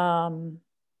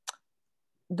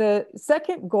 The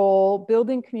second goal,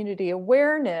 building community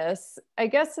awareness, I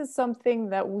guess is something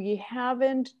that we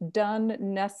haven't done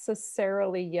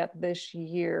necessarily yet this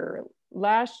year.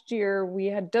 Last year, we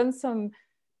had done some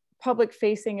public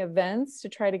facing events to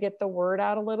try to get the word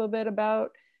out a little bit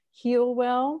about Heal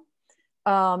Well.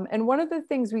 And one of the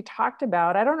things we talked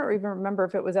about, I don't even remember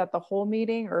if it was at the whole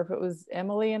meeting or if it was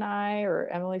Emily and I, or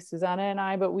Emily, Susanna and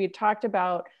I, but we talked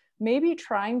about maybe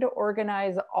trying to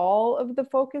organize all of the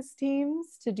focus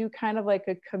teams to do kind of like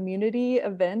a community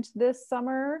event this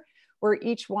summer, where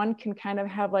each one can kind of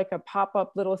have like a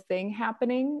pop-up little thing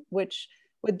happening, which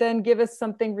would then give us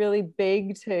something really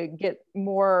big to get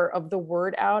more of the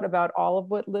word out about all of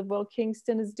what Live Well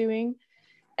Kingston is doing.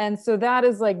 And so that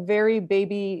is like very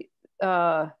baby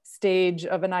stage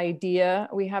of an idea.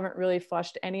 We haven't really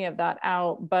fleshed any of that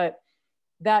out, but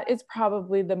that is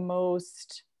probably the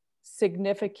most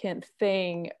significant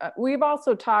thing. We've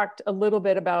also talked a little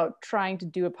bit about trying to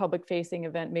do a public facing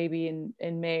event maybe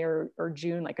in May or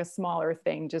June, like a smaller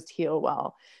thing, just Heal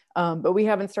Well. But we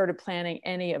haven't started planning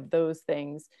any of those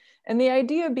things. And the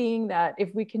idea being that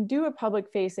if we can do a public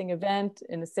facing event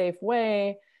in a safe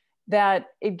way, that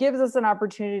it gives us an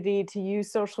opportunity to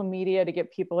use social media to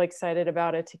get people excited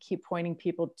about it, to keep pointing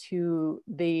people to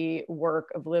the work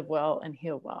of Live Well and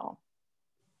Heal Well.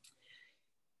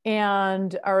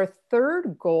 And our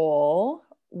third goal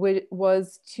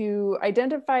was to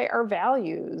identify our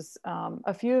values.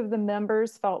 A few of the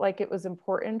members felt like it was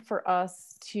important for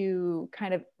us to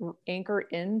kind of anchor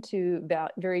into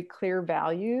that very clear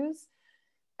values.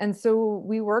 And so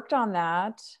we worked on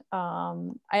that. I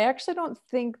actually don't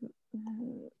think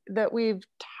that we've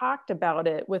talked about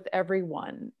it with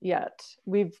everyone yet.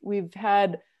 We've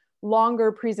had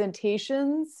longer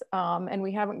presentations, and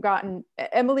we haven't gotten,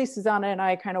 Emily, Susanna, and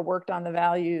I kind of worked on the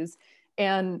values,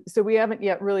 and so we haven't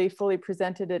yet really fully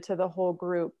presented it to the whole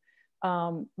group.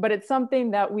 But it's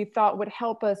something that we thought would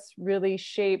help us really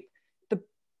shape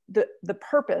the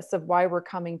purpose of why we're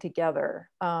coming together,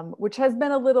 which has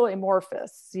been a little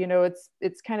amorphous. You know,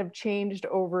 it's kind of changed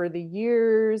over the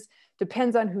years,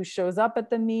 depends on who shows up at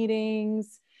the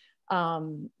meetings.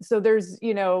 So there's,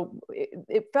 you know,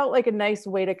 it felt like a nice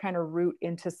way to kind of root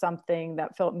into something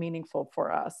that felt meaningful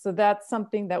for us. So that's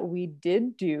something that we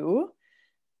did do.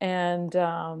 And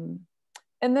then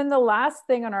the last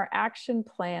thing on our action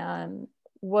plan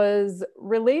was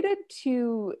related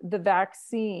to the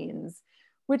vaccines,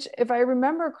 which, if I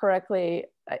remember correctly,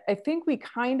 I think we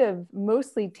kind of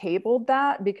mostly tabled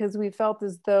that because we felt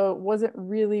as though it wasn't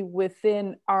really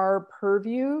within our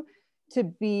purview to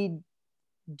be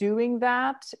doing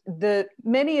that.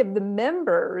 Many of the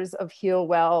members of Heal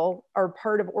Well are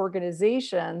part of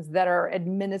organizations that are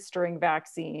administering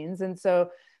vaccines. And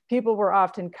so people were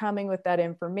often coming with that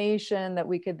information that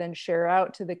we could then share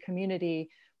out to the community.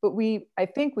 But I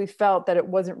think we felt that it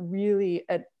wasn't really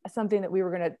something that we were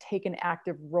going to take an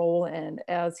active role in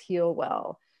as Heal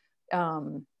Well.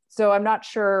 So I'm not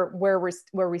sure where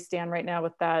we stand right now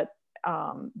with that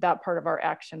part of our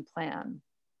action plan.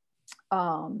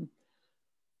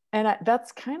 And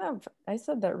that's kind of, I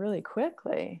said that really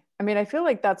quickly. I mean, I feel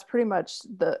like that's pretty much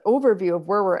the overview of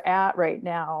where we're at right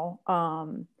now.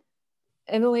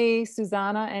 Emily,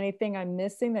 Susanna, anything I'm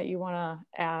missing that you want to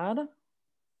add?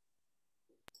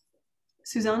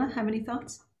 Susanna, have any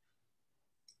thoughts?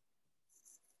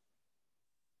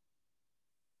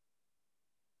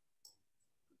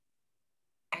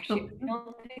 Actually, I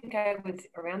don't think I was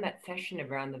around that session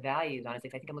around the values, honestly.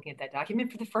 I think I'm looking at that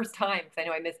document for the first time because I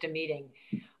know I missed a meeting.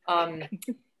 I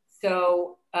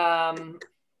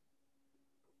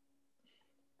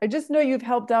just know you've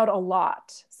helped out a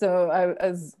lot. So I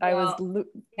was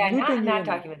looping not in that in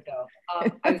document though.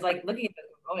 I was like looking at this,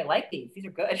 oh, I like these. These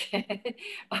are good.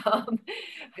 I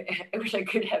wish I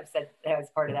could have said that was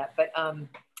part of that, but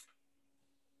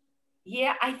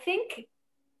yeah, I think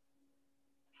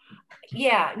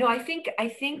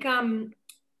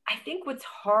what's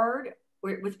hard,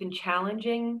 or what's been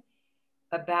challenging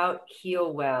about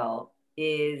Heal Well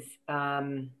is,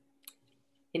 in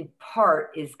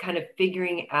part, is kind of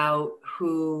figuring out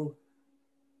who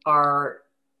our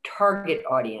target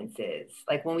audience is.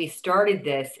 Like when we started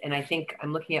this, and I think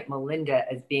I'm looking at Melinda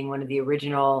as being one of the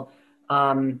original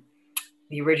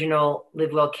the original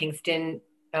Live Well Kingston,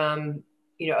 of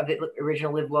the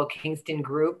original Live Well Kingston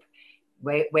group,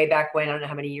 way back when, I don't know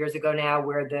how many years ago now,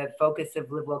 where the focus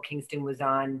of Live Well Kingston was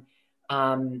on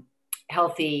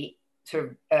healthy,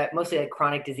 sort of mostly like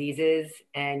chronic diseases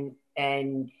and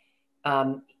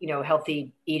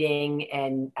healthy eating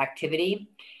and activity.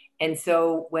 And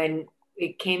so when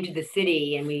it came to the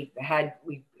city and we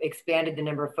expanded the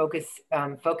number of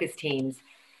focus teams,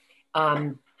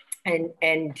 and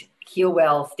Heal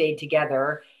Well stayed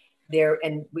together there,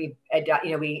 and we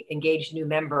engaged new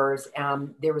members.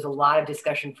 There was a lot of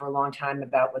discussion for a long time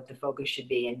about what the focus should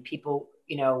be, and people,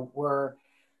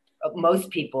 most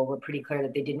people were pretty clear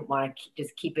that they didn't want to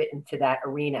just keep it into that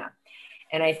arena.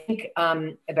 And I think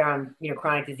about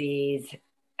chronic disease,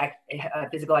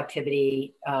 physical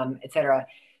activity, et cetera.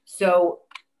 So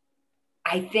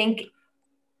I think,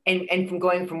 and from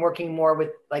going from working more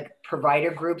with like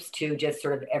provider groups to just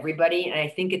sort of everybody, and I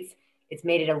think it's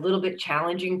made it a little bit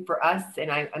challenging for us.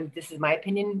 And this is my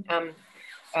opinion,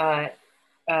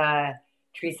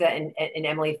 Teresa and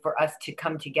Emily, for us to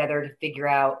come together to figure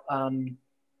out,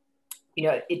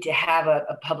 to have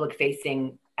a public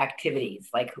facing activities.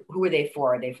 Like, who are they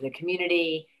for? Are they for the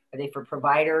community? Are they for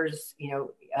providers,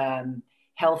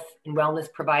 health and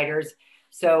wellness providers?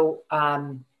 So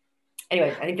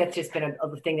anyway, I think that's just been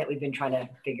a thing that we've been trying to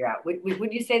figure out.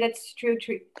 Would you say that's true?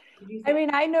 I mean,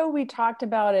 I know we talked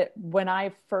about it when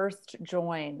I first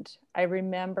joined. I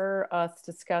remember us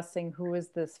discussing who is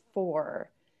this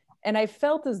for? And I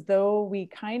felt as though we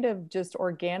kind of just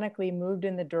organically moved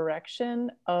in the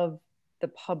direction of the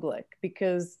public,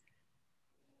 because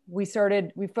we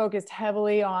focused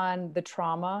heavily on the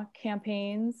trauma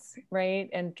campaigns, right?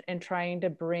 And trying to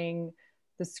bring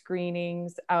the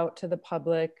screenings out to the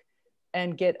public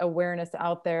and get awareness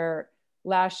out there.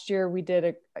 Last year, we did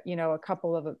a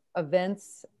couple of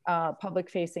events, public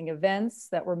facing events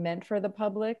that were meant for the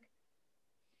public.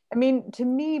 I mean, to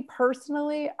me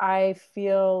personally, I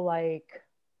feel like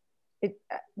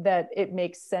that it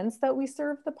makes sense that we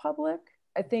serve the public.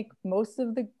 I think most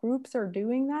of the groups are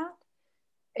doing that.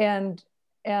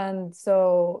 And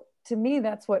so to me,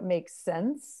 that's what makes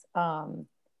sense.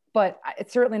 But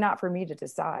it's certainly not for me to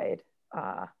decide.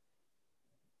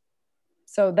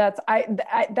 So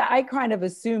I kind of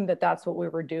assumed that that's what we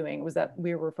were doing, was that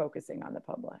we were focusing on the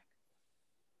public.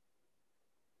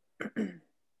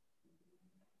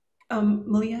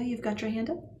 Malia, you've got your hand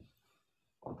up.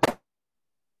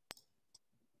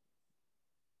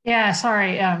 Yeah,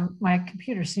 sorry. My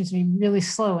computer seems to be really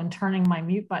slow in turning my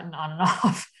mute button on and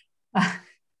off.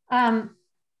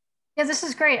 Yeah, this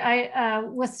is great.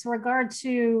 With regard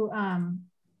to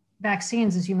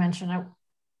vaccines, as you mentioned, I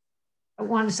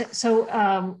wanted to say,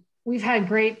 so we've had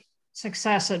great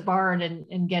success at BARD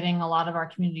in getting a lot of our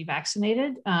community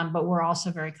vaccinated, but we're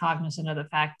also very cognizant of the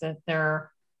fact that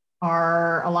there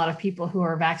are a lot of people who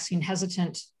are vaccine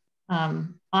hesitant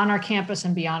on our campus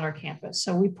and beyond our campus.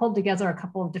 So we pulled together a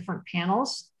couple of different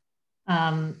panels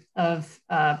of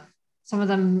some of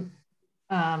them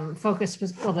focused,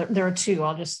 well, there are two.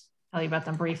 I'll just tell you about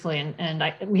them briefly.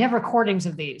 And we have recordings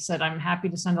of these that I'm happy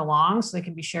to send along so they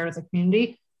can be shared with the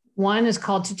community. One is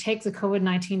called "To Take the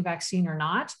COVID-19 Vaccine or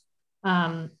Not."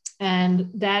 And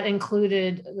that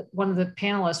included, one of the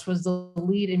panelists was the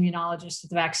lead immunologist at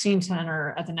the vaccine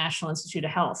center at the National Institute of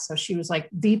Health. So she was like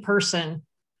the person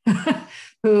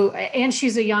who, and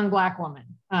she's a young Black woman.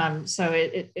 So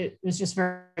it was just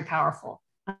very, very powerful.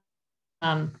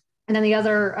 And then the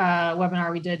other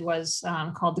webinar we did was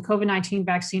called "The COVID-19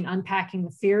 Vaccine, Unpacking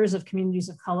the Fears of Communities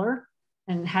of Color,"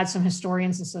 and had some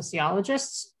historians and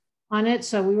sociologists on it.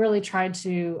 So we really tried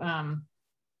to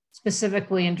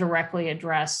specifically and directly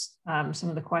address some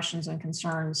of the questions and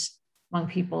concerns among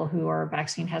people who are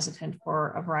vaccine hesitant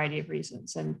for a variety of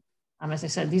reasons. And as I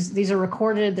said, these are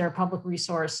recorded, they're a public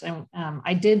resource. And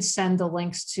I did send the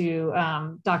links to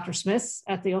Dr. Smith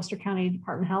at the Ulster County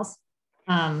Department of Health,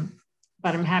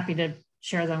 but I'm happy to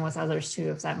share them with others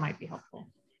too, if that might be helpful.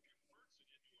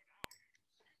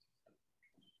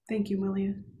 Thank you,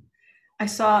 Malia. I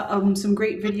saw some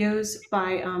great videos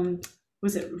by,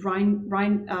 was it Ryan?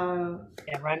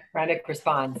 Yeah, Ryan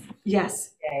Responds.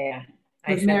 Yes. Yeah.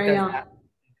 With Marielle.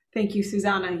 Thank you,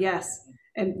 Susanna. Yes.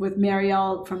 And with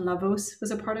Marielle from Lavos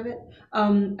was a part of it.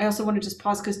 I also want to just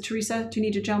pause because Teresa, do you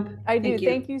need to jump? I do.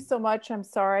 Thank you so much. I'm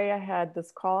sorry I had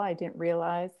this call. I didn't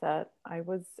realize that I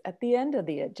was at the end of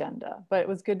the agenda, but it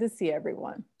was good to see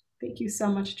everyone. Thank you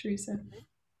so much, Teresa.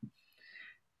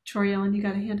 Troy Ellen, you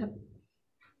got a hand up?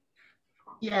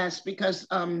 Yes, because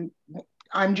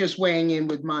I'm just weighing in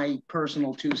with my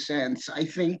personal 2 cents. I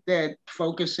think that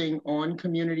focusing on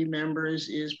community members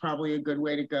is probably a good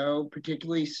way to go,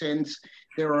 particularly since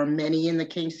there are many in the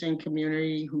Kingston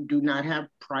community who do not have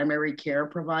primary care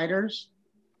providers.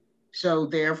 So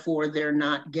therefore, they're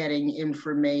not getting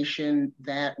information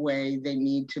that way. They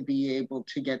need to be able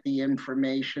to get the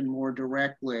information more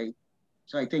directly.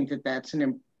 So I think that that's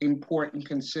an important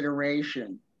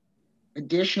consideration.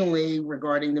 Additionally,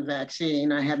 regarding the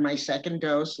vaccine, I had my 2nd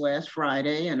dose last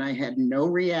Friday and I had no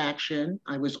reaction.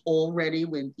 I was all ready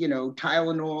with,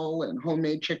 Tylenol and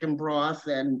homemade chicken broth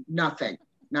and nothing,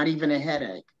 not even a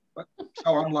headache.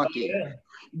 So I'm lucky.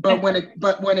 But when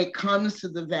it comes to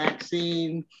the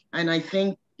vaccine, and I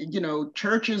think,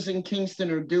 churches in Kingston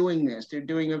are doing this. They're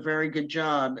doing a very good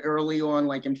job early on,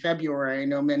 like in February. I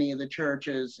know many of the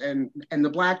churches and the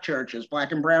Black churches,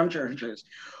 Black and brown churches,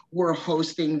 were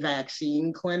hosting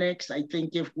vaccine clinics. I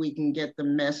think if we can get the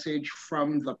message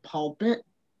from the pulpit,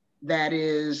 that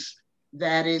is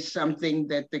something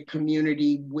that the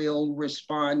community will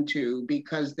respond to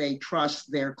because they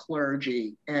trust their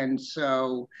clergy. And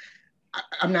so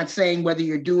I'm not saying whether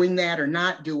you're doing that or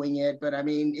not doing it, but I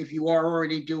mean, if you are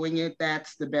already doing it,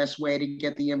 that's the best way to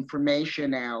get the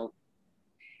information out.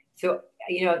 So,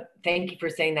 thank you for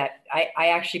saying that. I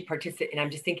actually participate, and I'm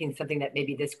just thinking something that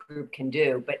maybe this group can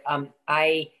do, but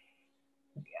I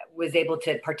was able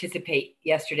to participate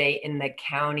yesterday in the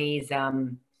county's,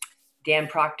 Dan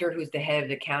Proctor, who's the head of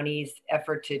the county's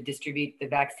effort to distribute the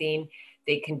vaccine.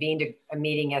 They convened a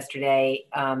meeting yesterday,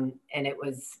 and it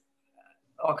was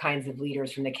all kinds of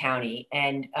leaders from the county,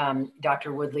 and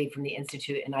Dr. Woodley from the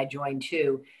Institute and I joined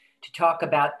too, to talk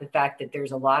about the fact that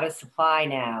there's a lot of supply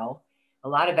now, a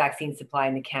lot of vaccine supply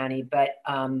in the county, but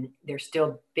there's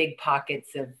still big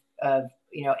pockets of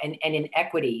and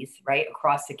inequities, right,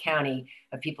 across the county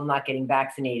of people not getting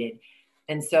vaccinated.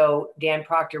 And so Dan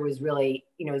Proctor was really,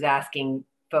 was asking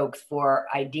folks for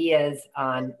ideas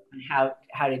on how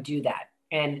to do that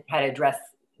and how to address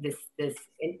the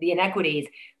inequities,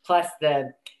 plus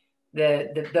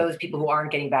those people who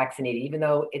aren't getting vaccinated, even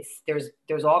though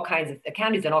there's all kinds of, the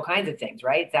county's done all kinds of things,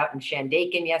 right? It's out in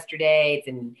Shandaken yesterday, it's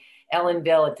in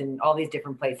Ellenville, it's in all these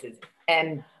different places.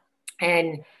 And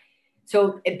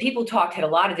so people had a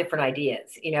lot of different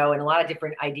ideas, and a lot of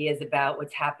different ideas about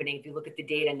what's happening. If you look at the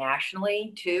data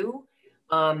nationally too,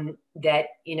 that,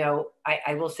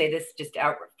 I will say this just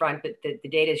out front, but the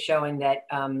data is showing that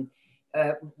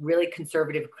really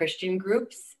conservative Christian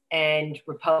groups and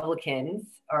Republicans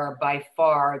are by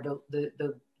far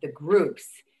the groups,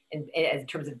 in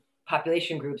terms of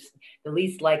population groups, the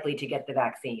least likely to get the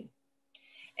vaccine.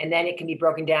 And then it can be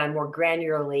broken down more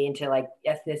granularly into like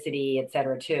ethnicity, et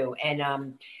cetera, too.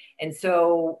 And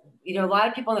so, a lot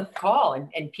of people on the call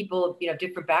and people,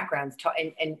 different backgrounds,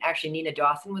 and actually Nina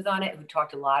Dawson was on it, who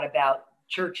talked a lot about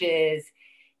churches,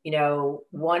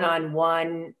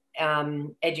 one-on-one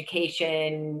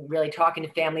education, really talking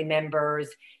to family members,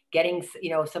 getting,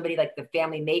 somebody like the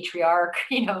family matriarch,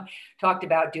 talked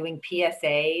about doing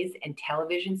PSAs and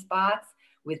television spots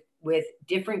with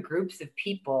different groups of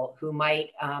people who might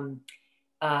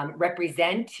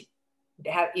represent,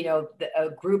 a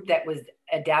group that was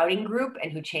a doubting group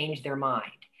and who changed their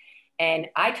mind. And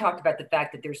I talked about the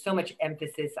fact that there's so much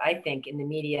emphasis, I think, in the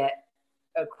media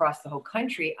across the whole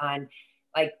country on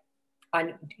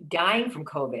dying from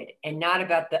COVID, and not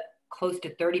about the close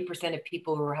to 30% of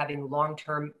people who are having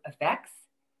long-term effects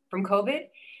from COVID.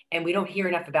 And we don't hear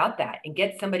enough about that. And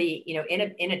get somebody,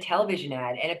 in a television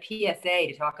ad and a PSA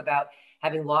to talk about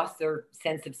having lost their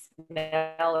sense of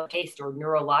smell or taste, or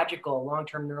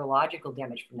long-term neurological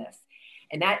damage from this.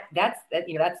 And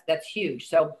that's huge.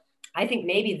 So I think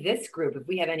maybe this group, if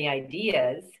we have any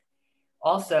ideas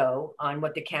also on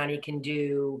what the county can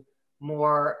do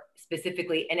more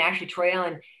specifically, and actually Troy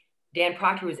Allen, Dan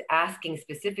Proctor was asking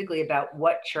specifically about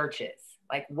what churches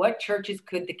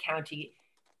could the county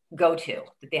go to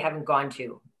that they haven't gone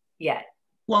to yet.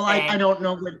 Well, I don't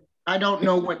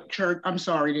know what church. I'm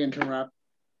sorry to interrupt.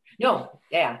 No,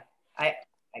 yeah, I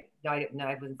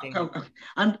wasn't saying.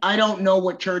 I don't know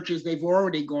what churches they've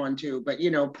already gone to, but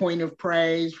Point of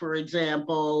Praise, for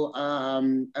example,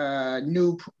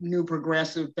 New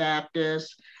Progressive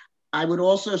Baptist. I would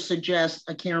also suggest,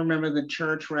 I can't remember the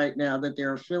church right now that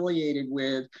they're affiliated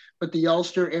with, but the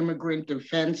Ulster Immigrant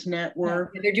Defense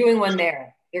Network. They're doing one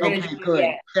there. They're going to do good.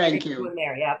 Yeah, Thank you. One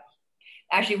there, yep.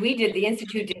 Actually, the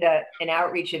Institute did an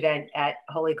outreach event at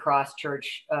Holy Cross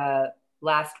Church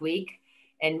last week,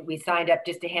 and we signed up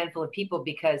just a handful of people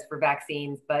for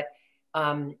vaccines, but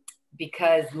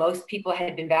because most people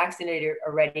had been vaccinated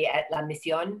already at La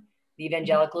Mission, the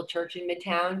evangelical church in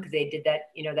Midtown, because they did that,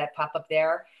 that pop-up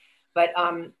there. But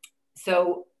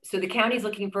so the county's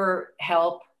looking for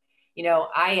help. You know,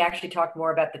 I actually talked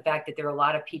more about the fact that there are a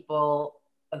lot of people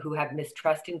who have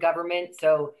mistrust in government.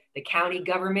 So the county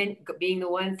government being the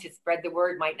ones to spread the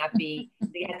word might not be,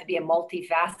 it has to be a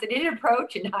multifaceted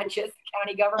approach and not just the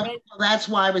county government. Well, that's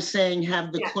why I was saying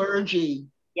have the Yeah. clergy.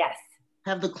 Yes.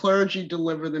 Have the clergy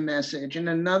deliver the message. And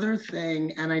another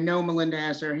thing, and I know Melinda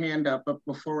has her hand up, but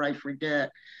before I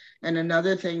forget, and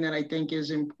another thing that I think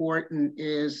is important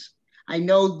is I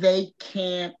know they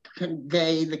can't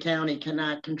convey, the county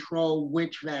cannot control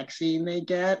which vaccine they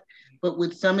get, but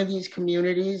with some of these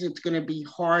communities, it's going to be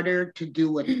harder to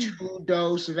do a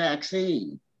 2-dose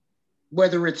vaccine,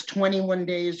 whether it's 21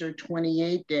 days or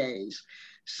 28 days.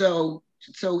 So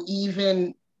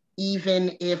even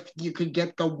if you could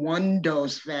get the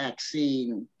 1-dose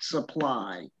vaccine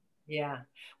supply. Yeah.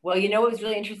 Well, you know, it was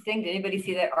really interesting. Did anybody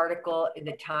see that article in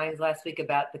the Times last week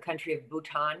about the country of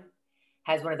Bhutan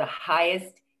has one of the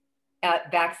highest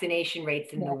vaccination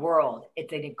rates in the world.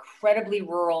 It's an incredibly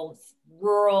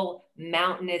rural,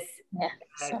 mountainous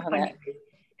country.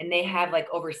 And they have like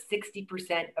over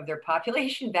 60% of their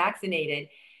population vaccinated.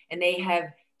 And they have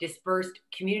dispersed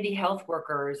community health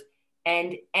workers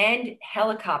and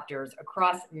helicopters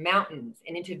across mountains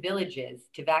and into villages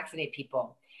to vaccinate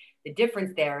people. The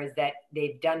difference there is that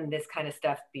they've done this kind of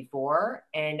stuff before.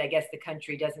 And I guess the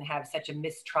country doesn't have such a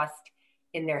mistrust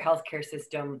in their healthcare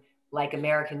system like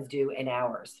Americans do in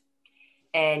ours.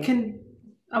 And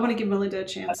I want to give Melinda a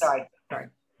chance. Sorry.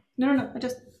 No,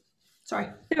 sorry.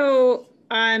 So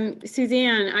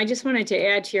Suzanne, I just wanted to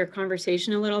add to your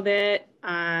conversation a little bit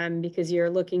because you're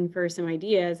looking for some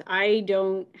ideas. I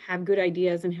don't have good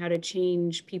ideas on how to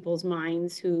change people's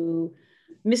minds who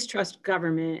mistrust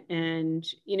government. And,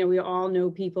 you know, we all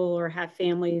know people or have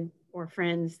family or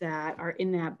friends that are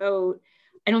in that boat.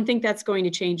 I don't think that's going to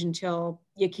change until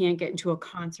you can't get into a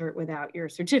concert without your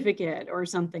certificate or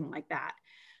something like that.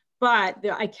 But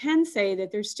I can say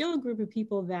that there's still a group of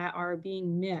people that are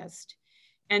being missed.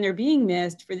 And they're being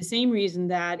missed for the same reason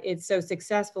that it's so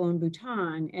successful in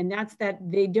Bhutan. And that's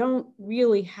that they don't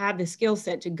really have the skill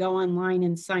set to go online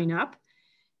and sign up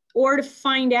or to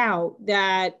find out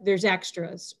that there's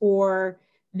extras or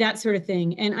that sort of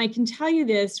thing. And I can tell you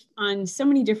this on so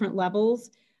many different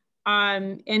levels.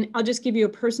 And I'll just give you a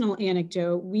personal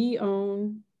anecdote. We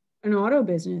own an auto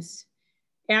business.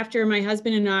 After my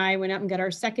husband and I went up and got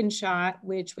our second shot,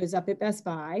 which was up at Best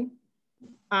Buy,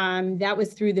 that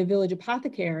was through the Village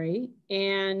Apothecary,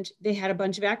 and they had a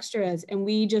bunch of extras. And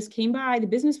we just came by. The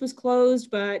business was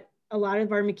closed, but a lot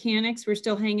of our mechanics were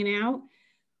still hanging out.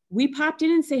 We popped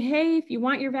in and say, hey, if you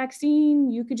want your vaccine,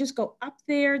 you could just go up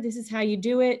there. This is how you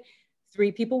do it.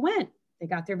 3 people went. They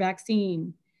got their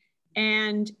vaccine.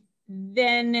 And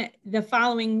then the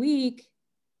following week,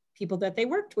 people that they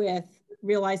worked with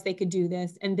realized they could do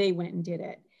this and they went and did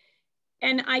it.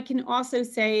 And I can also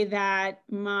say that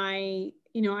I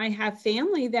have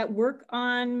family that work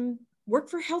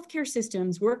for healthcare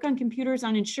systems, work on computers,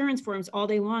 on insurance forms all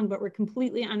day long, but were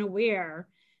completely unaware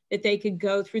that they could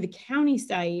go through the county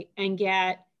site and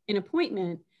get an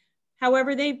appointment.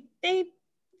 However,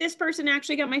 this person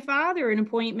actually got my father an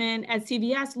appointment at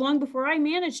CVS long before I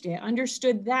managed it,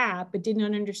 understood that, but did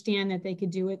not understand that they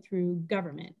could do it through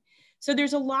government. So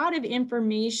there's a lot of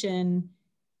information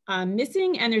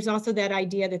missing. And there's also that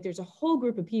idea that there's a whole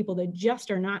group of people that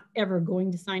just are not ever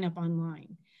going to sign up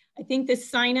online. I think the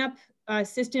sign up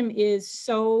system is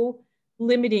so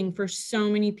limiting for so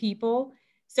many people.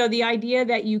 So the idea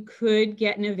that you could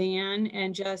get in a van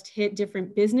and just hit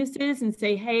different businesses and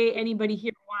say, hey, anybody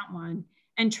here want one,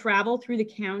 and travel through the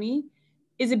county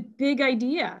is a big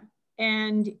idea.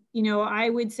 And, I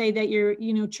would say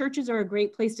that churches are a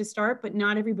great place to start, but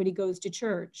not everybody goes to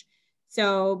church.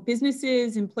 So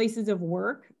businesses and places of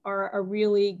work are a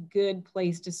really good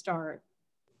place to start.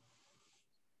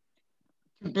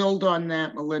 To build on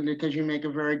that, Melinda, because you make a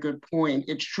very good point.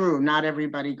 It's true, not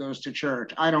everybody goes to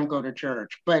church. I don't go to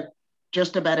church, but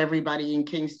just about everybody in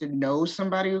Kingston knows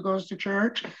somebody who goes to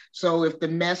church. So if the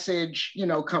message,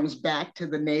 comes back to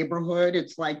the neighborhood,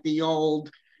 it's like the old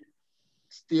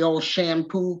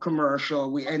shampoo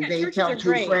commercial. And they tell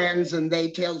 2 friends and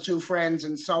they tell 2 friends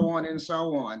and so on and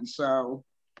so on. So.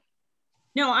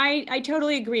 No, I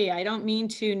totally agree. I don't mean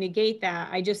to negate that.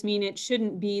 I just mean it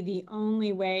shouldn't be the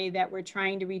only way that we're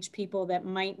trying to reach people that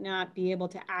might not be able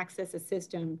to access a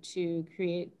system to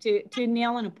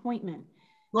nail an appointment.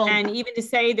 Well, and even to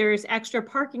say there's extra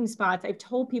parking spots. I've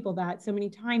told people that so many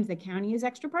times. The county has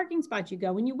extra parking spots. You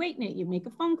go and you wait in it, you make a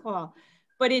phone call.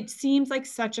 But it seems like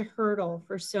such a hurdle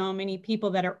for so many people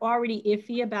that are already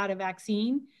iffy about a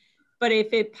vaccine. But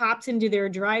if it pops into their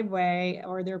driveway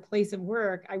or their place of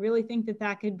work, I really think that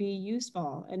that could be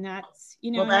useful. And that's,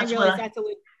 you know, Well, and I that's realize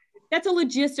what that's a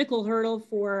logistical hurdle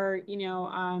for, you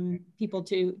know, people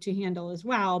to handle as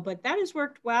well. But that has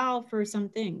worked well for some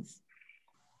things.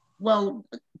 Well,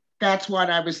 that's what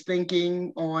I was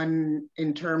thinking on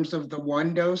in terms of the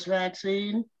 1-dose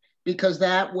vaccine, because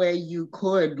that way you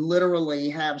could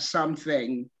literally have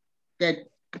something that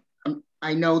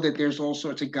I know that there's all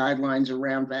sorts of guidelines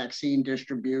around vaccine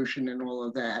distribution and all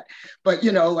of that, but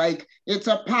you know, like it's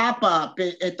a pop-up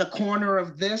at the corner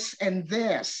of this and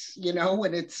this, you know,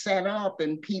 when it's set up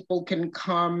and people can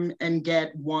come and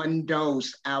get 1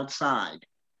 dose outside.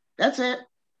 That's it.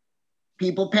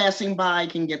 People passing by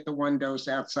can get the 1 dose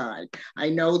outside. I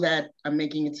know that I'm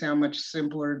making it sound much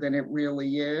simpler than it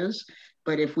really is,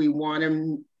 but if we want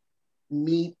to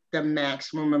meet the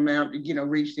maximum amount, you know,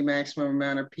 reach the maximum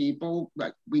amount of people,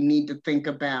 but we need to think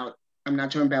about, I'm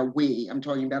not talking about we, I'm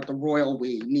talking about the royal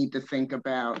we need to think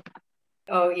about.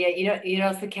 Oh yeah, you know,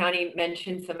 as the county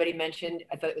mentioned, somebody mentioned,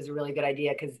 I thought it was a really good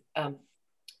idea because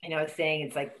you know, I was saying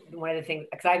it's like one of the things,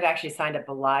 because I've actually signed up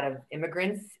a lot of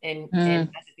immigrants in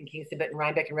not just in Kingston, but in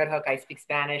Rhinebeck and Red Hook. I speak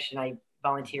Spanish and I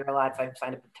volunteer a lot. So I've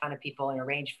signed up a ton of people and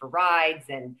arranged for rides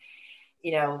and,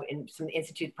 you know, in some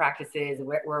institute practices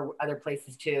where other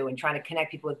places too, and trying to connect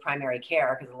people with primary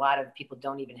care because a lot of people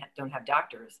don't have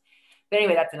doctors. But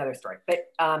anyway, that's another story.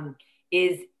 But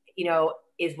is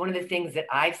one of the things that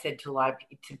I've said to a lot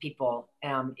of people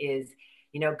is,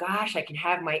 you know, gosh, I can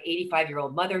have my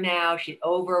 85-year-old mother now. She's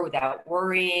over without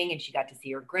worrying, and she got to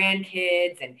see her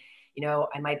grandkids. And, you know,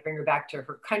 I might bring her back to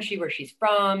her country where she's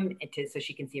from so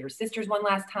she can see her sisters one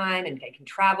last time and I can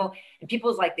travel. And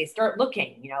people's like, they start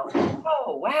looking, you know,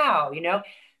 oh, wow, you know.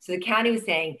 So the county was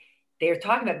saying, they were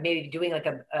talking about maybe doing like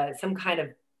some kind of,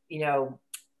 you know,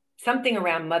 something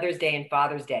around Mother's Day and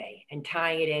Father's Day and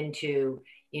tying it into,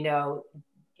 you know,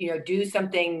 do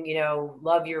something, you know,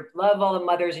 love all the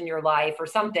mothers in your life or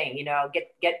something, you know,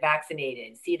 get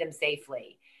vaccinated, see them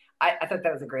safely. I thought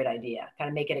that was a great idea, kind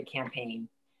of make it a campaign.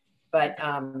 But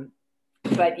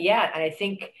yeah, and I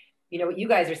think, you know, what you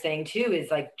guys are saying too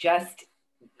is like, just,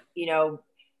 you know,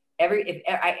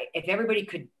 if everybody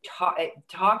could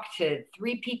talk to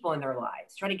 3 people in their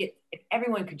lives, if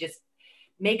everyone could just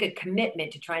make a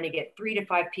commitment to trying to get 3 to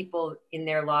 5 people in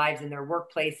their lives, in their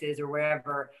workplaces or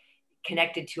wherever,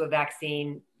 connected to a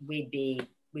vaccine, we'd be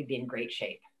in great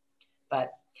shape.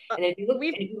 But and if you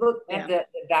look at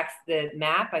the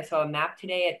map, I saw a map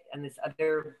today on this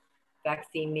other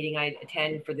vaccine meeting I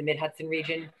attend for the Mid-Hudson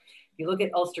region. If you look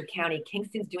at Ulster County,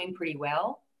 Kingston's doing pretty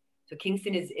well. So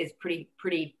Kingston is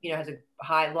pretty, you know, has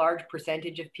a large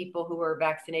percentage of people who are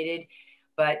vaccinated.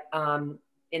 But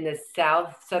in the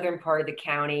southern part of the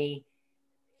county,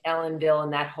 Ellenville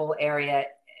and that whole area,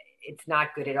 it's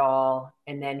not good at all.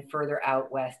 And then further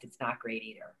out west, it's not great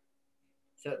either.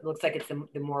 So it looks like it's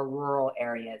the more rural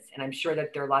areas. And I'm sure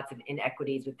that there are lots of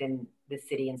inequities within the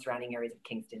city and surrounding areas of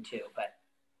Kingston too. But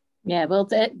yeah, well,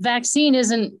 the vaccine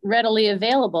isn't readily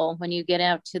available when you get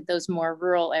out to those more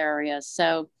rural areas.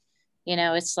 So, you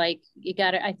know, it's like you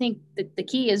got to, I think the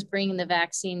key is bringing the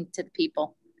vaccine to the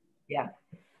people. Yeah.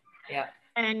 Yeah.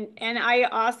 And I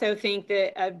also think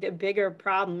that the bigger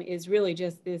problem is really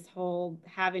just this whole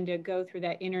having to go through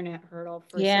that internet hurdle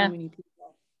for so many people.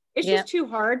 It's just too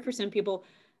hard for some people.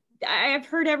 I've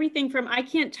heard everything from, I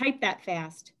can't type that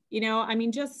fast, you know, I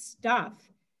mean, just stuff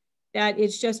that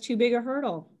it's just too big a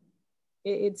hurdle.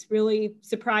 It's really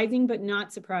surprising, but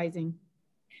not surprising.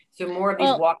 So more of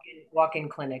these walk-in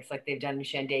clinics like they've done in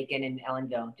Shandaken and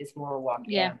Ellenville, just more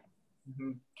walk-in. Yeah.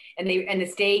 Mm-hmm. And the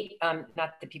state, not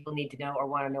that people need to know or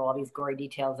want to know all these gory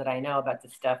details that I know about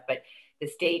this stuff, but the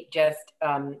state just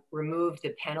removed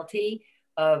the penalty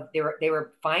of they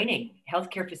were fining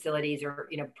healthcare facilities or,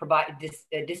 you know, provide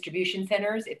distribution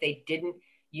centers if they didn't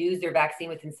use their vaccine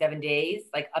within 7 days,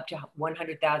 like up to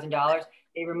 $100,000.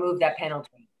 They removed that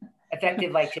penalty,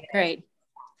 effective like today. Great.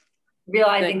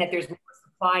 Realizing that there's more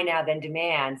supply now than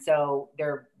demand, so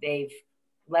they've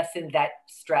lessened that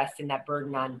stress and that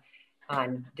burden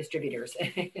on distributors.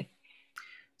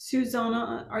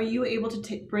 Susanna, are you able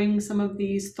to bring some of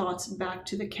these thoughts back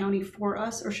to the county for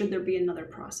us, or should there be another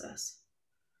process?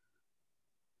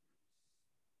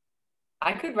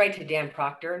 I could write to Dan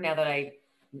Proctor now that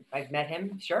I've met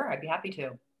him. Sure, I'd be happy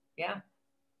to. Yeah.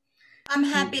 I'm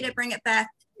happy to bring it back,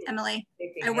 Emily.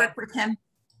 I work with him.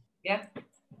 Yeah.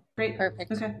 Great.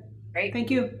 Perfect. Okay. Great. Thank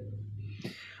you.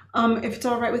 If it's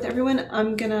all right with everyone,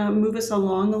 I'm gonna move us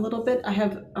along a little bit. I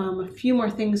have a few more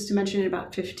things to mention in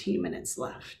about 15 minutes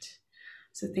left.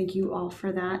 So thank you all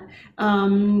for that.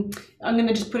 I'm going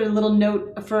to just put a little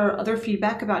note for other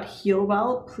feedback about Heal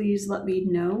Well. Please let me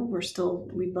know.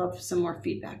 We'd love some more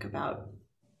feedback about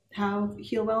how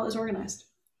Heal Well is organized.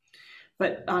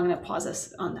 But I'm going to pause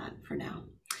us on that for now.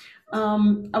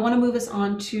 I want to move us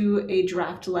on to a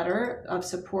draft letter of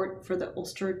support for the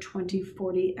Ulster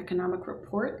 2040 Economic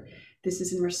Report. This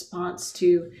is in response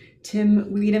to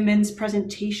Tim Wiedemann's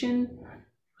presentation.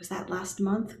 Was that last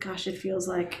month? Gosh, it feels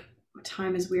like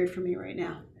time is weird for me right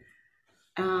now.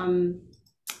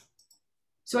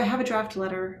 So I have a draft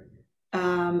letter.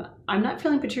 I'm not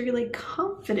feeling particularly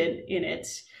confident in it.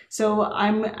 So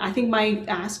I think my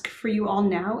ask for you all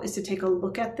now is to take a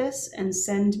look at this and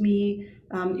send me,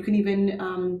 you can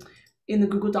even in the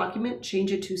Google document,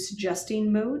 change it to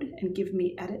suggesting mode and give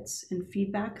me edits and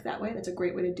feedback that way. That's a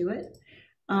great way to do it.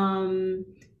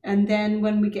 And then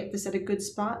when we get this at a good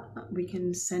spot, we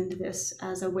can send this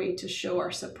as a way to show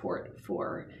our support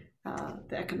for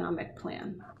the economic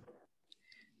plan.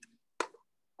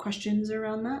 Questions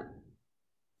around that?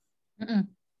 Mm-mm.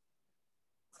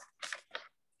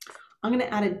 I'm going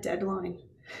to add a deadline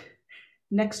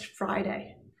next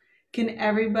Friday. Can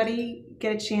everybody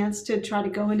get a chance to try to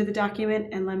go into the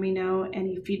document and let me know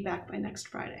any feedback by next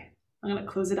Friday? I'm going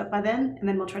to close it up by then, and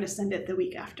then we'll try to send it the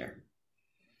week after.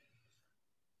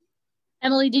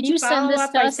 Emily, did you send this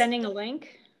to by us? sending a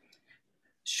link?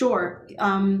 Sure.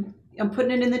 I'm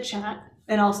putting it in the chat,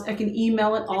 and I can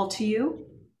email it all to you.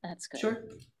 That's good. Sure.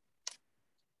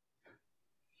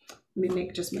 Let me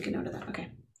just make a note of that. Okay.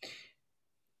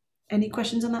 Any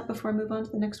questions on that before I move on to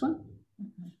the next one?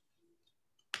 Mm-hmm.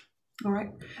 All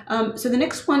right. So the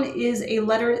next one is a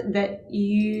letter that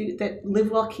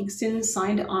Live Well Kingston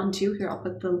signed on to. Here, I'll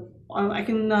put I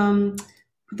can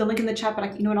put the link in the chat,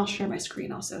 but you know what? I'll share my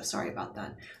screen also. Sorry about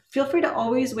that. Feel free to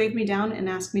always wave me down and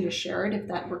ask me to share it if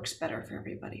that works better for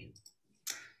everybody.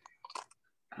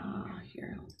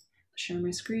 Here, I'll share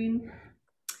my screen.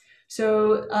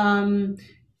 So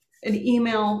an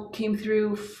email came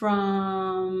through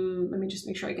from, let me just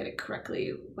make sure I get it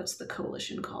correctly. What's the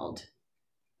coalition called?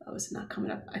 Oh, it's not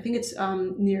coming up. I think it's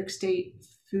New York State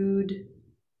Food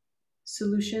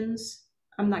Solutions.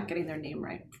 I'm not getting their name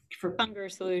right. For Hunger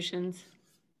Solutions.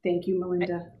 Thank you,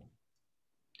 Melinda.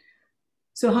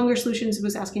 So Hunger Solutions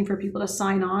was asking for people to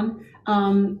sign on.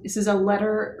 This is a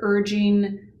letter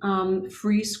urging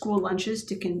free school lunches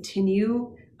to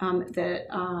continue. Let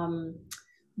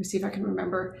me see if I can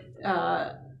remember.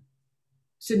 As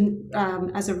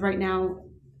of right now,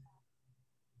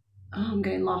 I'm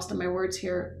getting lost on my words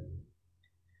here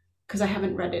because I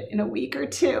haven't read it in a week or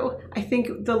two. I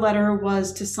think the letter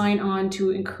was to sign on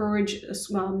to encourage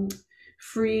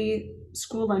free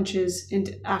school lunches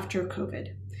after COVID.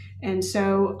 And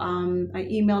so I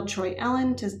emailed Troy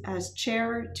Ellen as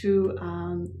chair to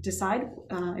decide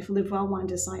if Live Well wanted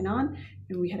to sign on.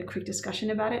 And we had a quick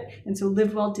discussion about it. And so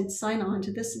Live Well did sign on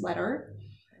to this letter.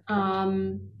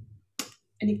 I'm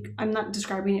not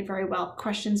describing it very well.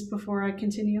 Questions before I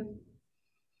continue?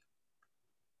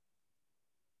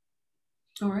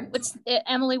 All right.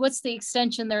 Emily, what's the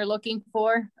extension they're looking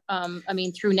for? I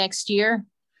mean, through next year?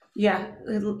 Yeah,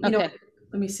 you know,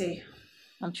 let me see.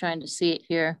 I'm trying to see it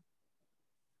here.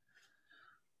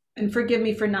 And forgive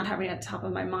me for not having it at the top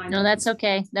of my mind. No, that's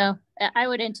okay. No, I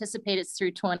would anticipate it's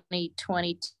through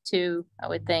 2022, I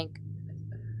would think.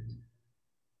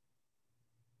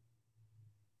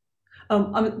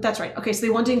 That's right. Okay, so they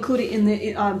want to include it in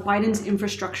the Biden's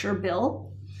infrastructure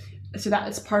bill. So that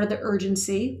is part of the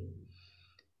urgency.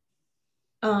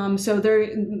 So they're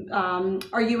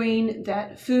arguing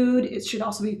that food, it should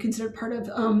also be considered part of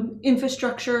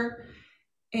infrastructure.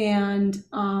 And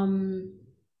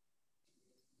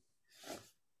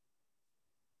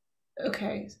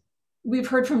okay, we've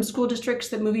heard from school districts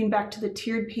that moving back to the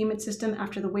tiered payment system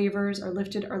after the waivers are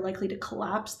lifted are likely to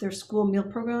collapse their school meal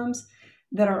programs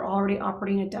that are already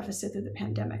operating at deficit through the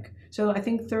pandemic. So I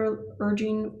think they're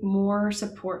urging more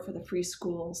support for the free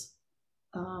schools,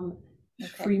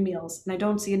 free meals. And I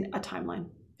don't see a timeline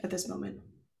at this moment.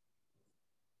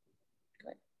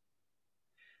 Good.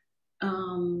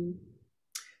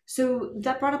 So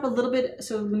that brought up a little bit,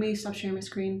 so let me stop sharing my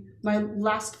screen. My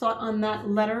last thought on that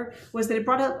letter was that it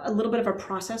brought up a little bit of a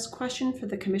process question for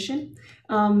the commission.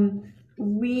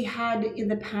 We had in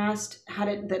the past had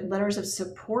it that letters of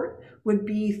support would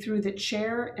be through the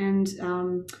chair and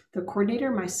the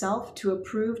coordinator, myself, to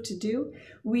approve to do.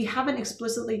 We haven't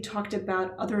explicitly talked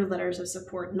about other letters of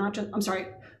support,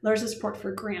 letters of support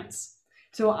for grants.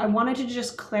 So I wanted to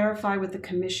just clarify with the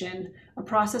commission a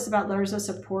process about letters of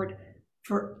support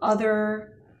for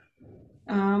other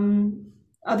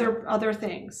other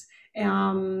things,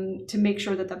 to make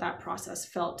sure that process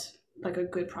felt like a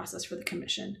good process for the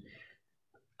commission.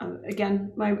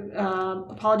 Again, my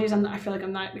apologies. I feel like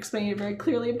I'm not explaining it very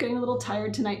clearly. I'm getting a little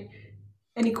tired tonight.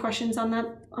 Any questions on that,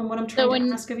 on what I'm trying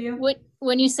to ask of you?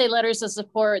 When you say letters of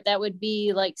support, that would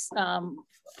be like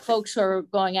folks who are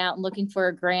going out and looking for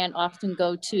a grant often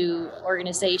go to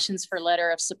organizations for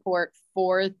letter of support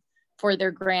for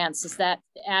their grants. Is that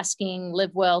asking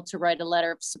LiveWell to write a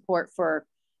letter of support for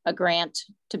a grant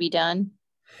to be done?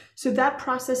 So that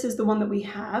process is the one that we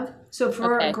have. So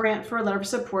for a grant for a letter of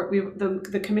support,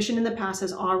 the commission in the past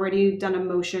has already done a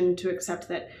motion to accept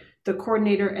that the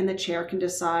coordinator and the chair can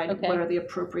decide what are the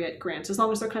appropriate grants, as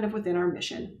long as they're kind of within our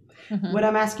mission. What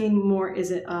I'm asking more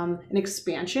is an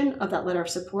expansion of that letter of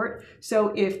support.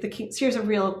 So if here's a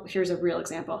real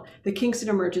example, the Kingston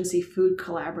Emergency Food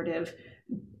Collaborative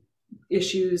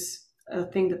issues a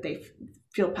thing that they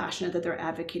feel passionate that they're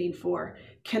advocating for.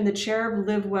 Can the chair of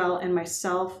LiveWell and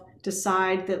myself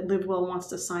decide that LiveWell wants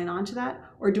to sign on to that,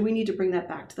 or do we need to bring that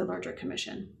back to the larger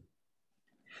commission?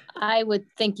 I would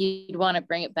think you'd want to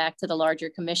bring it back to the larger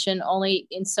commission, only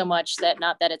in so much that,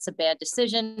 not that it's a bad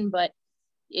decision, but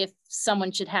if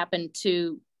someone should happen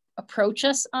to approach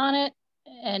us on it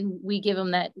and we give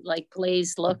them that like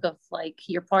glazed look of like,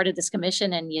 you're part of this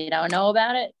commission and you don't know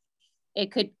about it,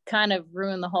 it could kind of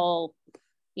ruin the whole,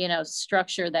 you know,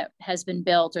 structure that has been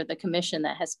built, or the commission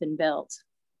that has been built.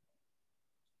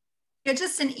 Yeah,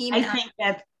 just an email.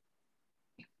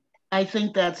 I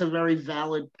think that's a very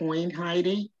valid point,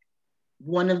 Heidi.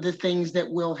 One of the things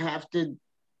that we'll have to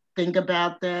think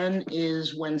about then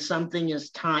is when something is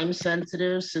time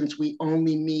sensitive, since we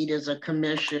only meet as a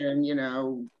commission, you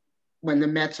know, when the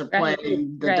Mets are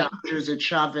playing, the Dodgers at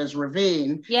Chavez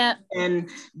Ravine. Yeah. And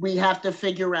we have to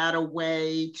figure out a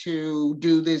way to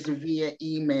do this via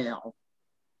email.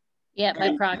 Yeah,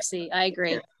 by proxy, I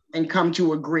agree. And come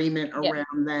to agreement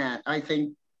around that. I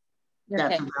think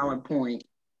that's a valid point.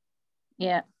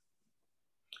 Yeah.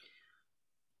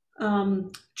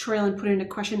 Troy Ellen put in a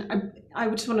question. I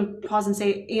would just want to pause and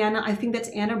say, Anna, I think that's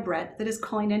Anna Brett that is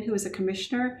calling in, who is a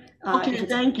commissioner. Okay,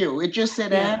 thank you. It just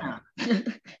said Anna.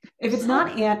 If it's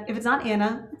not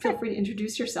Anna, feel free to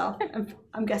introduce yourself.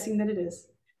 I'm guessing that it is.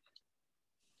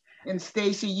 And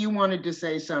Stacy, you wanted to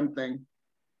say something.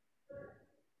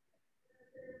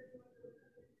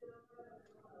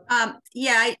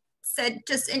 Yeah, I said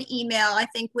just an email I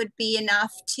think would be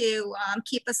enough to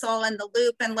keep us all in the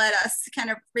loop and let us kind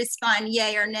of respond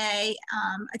yay or nay.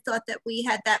 I thought that we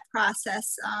had that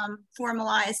process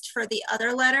formalized for the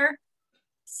other letter.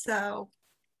 So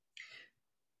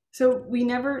we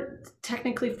never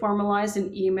technically formalized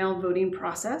an email voting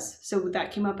process. So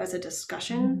that came up as a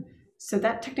discussion. So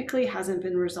that technically hasn't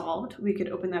been resolved. We could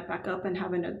open that back up and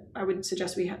have I would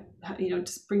suggest we have,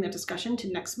 just bring that discussion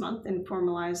to next month and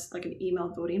formalize like an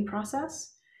email voting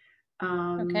process.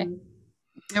 There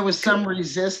was some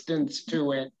resistance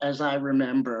to it, as I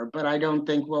remember, but I don't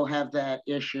think we'll have that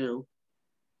issue.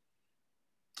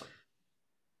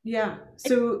 Yeah,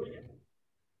 so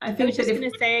I think I was just going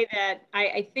to say that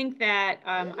I think that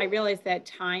I realize that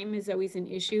time is always an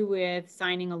issue with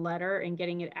signing a letter and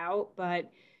getting it out, but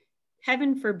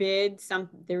heaven forbid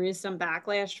there is some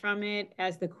backlash from it.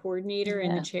 As the coordinator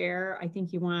and the chair, I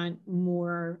think you want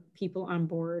more people on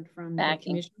board from the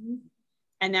commission,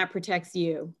 and that protects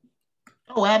you.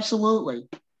 Oh, absolutely.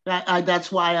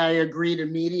 That's why I agreed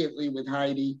immediately with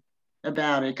Heidi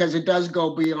about it, because it does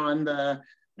go beyond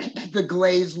the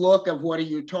glazed look of what are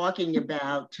you talking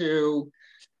about to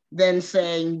then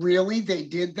saying, really, they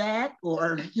did that?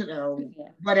 Or,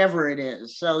 whatever it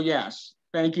is. So yes.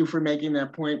 Thank you for making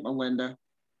that point, Melinda.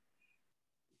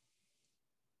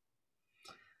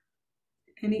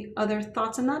 Any other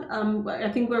thoughts on that?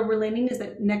 I think where we're landing is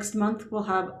that next month we'll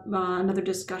have another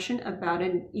discussion about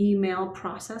an email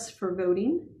process for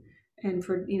voting and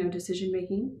for decision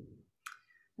making.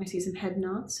 I see some head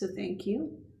nods, so thank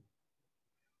you.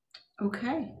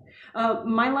 Okay.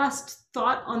 My last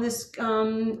thought on this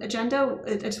agenda,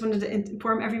 I just wanted to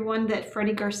inform everyone that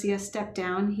Freddie Garcia stepped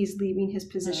down. He's leaving his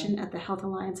position at the Health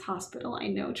Alliance Hospital. I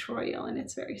know, Troy Ellen,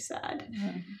 it's very sad.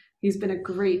 He's been a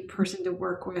great person to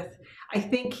work with. I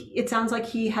think it sounds like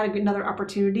he had another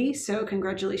opportunity, so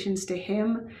congratulations to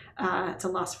him. It's a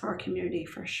loss for our community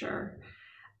for sure.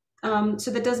 So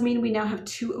that does mean we now have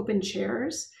 2 open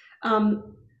chairs.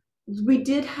 We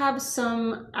did have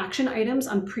some action items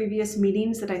on previous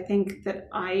meetings that I think that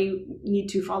I need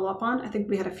to follow up on. I think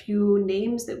we had a few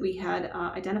names that we had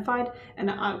identified, and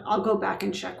I'll go back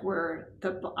and check where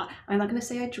I'm not going to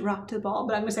say I dropped the ball,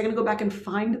 but I'm going to go back and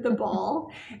find the ball,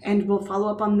 and we'll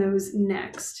follow up on those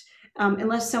next.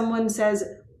 Unless someone says,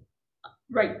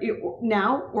 right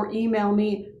now, or email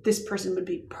me, this person would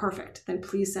be perfect, then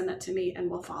please send that to me and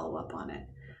we'll follow up on it.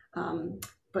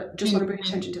 But just want to bring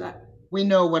attention to that. We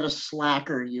know what a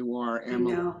slacker you are,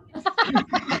 Emily. I know.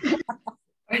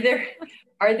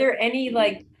 Are there any,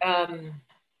 like, I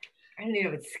don't know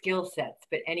if it's skill sets,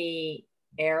 but any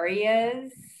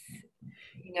areas,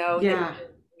 you know, that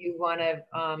you want to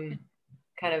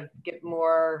kind of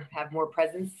have more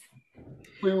presence?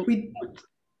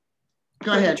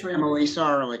 Go ahead, Emily.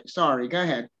 Sorry, go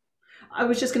ahead. I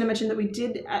was just going to mention that we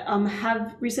did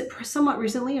have somewhat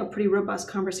recently a pretty robust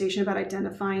conversation about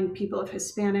identifying people of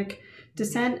Hispanic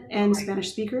descent and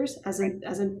Spanish speakers as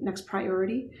a next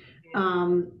priority.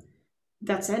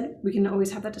 That said, we can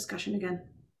always have that discussion again.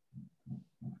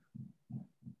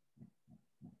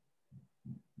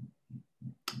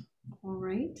 All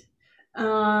right.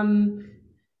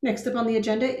 Next up on the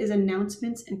agenda is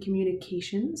announcements and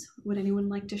communications. Would anyone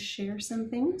like to share some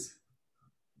things?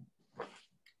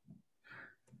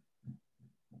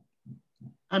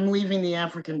 I'm leaving the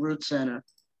African Roots Center,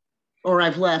 or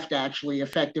I've left actually,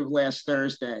 effective last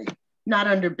Thursday. Not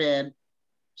under bad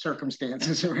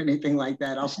circumstances or anything like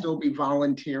that. I'll still be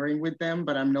volunteering with them,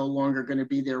 but I'm no longer going to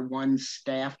be their one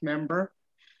staff member.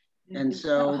 And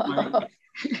so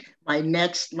my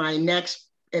next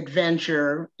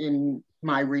adventure in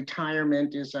my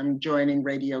retirement is I'm joining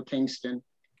Radio Kingston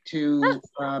to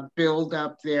build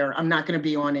up their, I'm not going to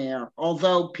be on air,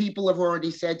 although people have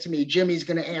already said to me, Jimmy's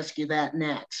going to ask you that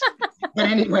next. But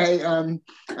anyway,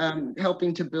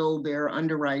 helping to build their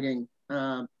underwriting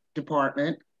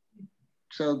department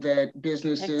so that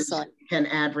businesses can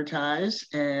advertise,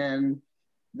 and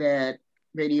that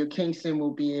Radio Kingston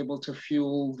will be able to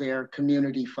fuel their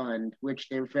community fund, which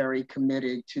they're very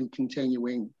committed to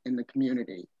continuing in the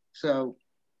community. So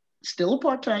still a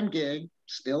part-time gig,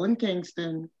 still in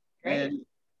Kingston. Great. And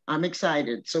I'm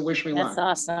excited. So wish me luck. That's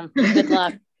awesome. Good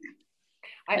luck.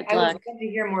 I would love to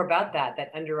hear more about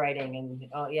that underwriting, and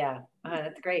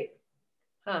that's great.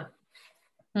 Huh.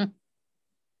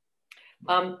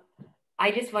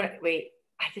 I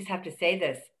just have to say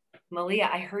this. Malia,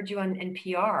 I heard you on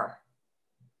NPR.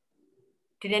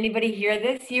 Did anybody hear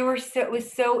this? It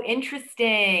was so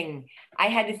interesting. I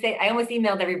had to say, I almost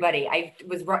emailed everybody. I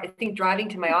was, I think, driving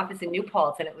to my office in New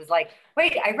Paltz, and it was like,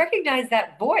 wait, I recognize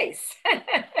that voice.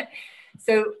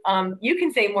 So you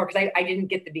can say more, because I didn't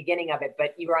get the beginning of it,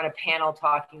 but you were on a panel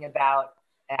talking about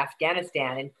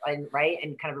Afghanistan and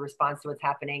kind of a response to what's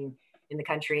happening in the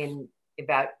country, and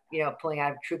about, pulling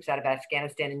out of troops out of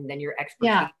Afghanistan, and then your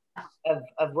expertise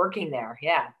of working there.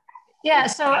 Yeah.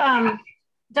 So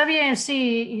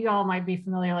WAMC, you all might be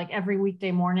familiar, like every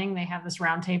weekday morning, they have this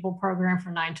roundtable program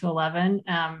from 9 to 11.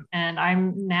 And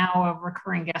I'm now a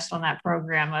recurring guest on that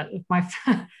program.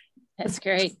 That's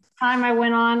great. Time I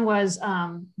went on was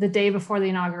the day before the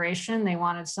inauguration. They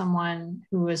wanted someone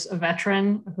who was a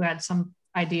veteran, who had some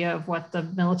idea of what the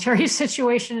military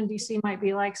situation in DC might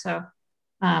be like. So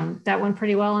that went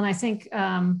pretty well. And I think,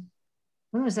 when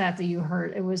was that you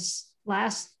heard? It was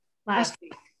last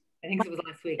week. I think it was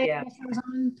last week, yeah.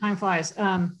 Time flies.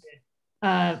 That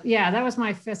was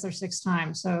my 5th or 6th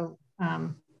time. So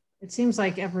it seems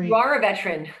like every— You are a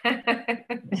veteran.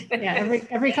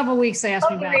 every couple of weeks they ask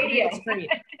me back. It's great.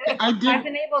 I've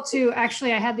been able to,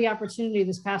 actually, I had the opportunity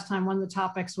this past time, one of the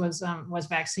topics was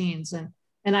vaccines.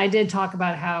 And I did talk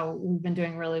about how we've been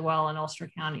doing really well in Ulster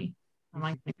County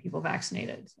among people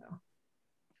vaccinated. So,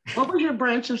 what was your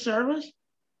branch of service?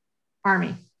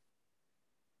 Army.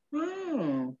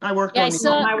 I worked on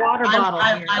my water bottle.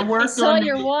 I worked on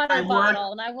your water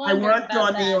bottle, and I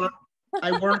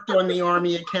worked on the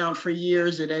Army account for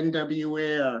years at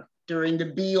NWAir during the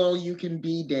Be All You Can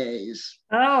Be days.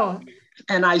 Oh.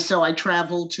 And I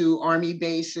traveled to Army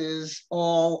bases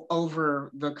all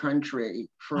over the country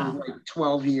for like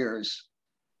 12 years.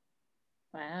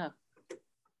 Wow.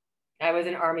 I was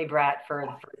an Army brat for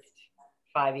the first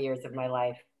 5 years of my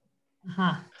life.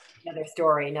 Another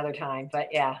story, another time, but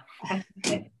yeah. I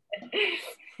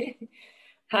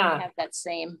have that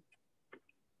same.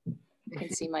 You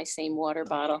can see my same water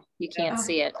bottle. You can't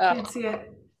see it. Can't see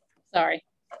it. Sorry.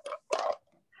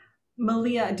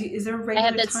 Malia, is there a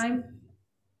regular time?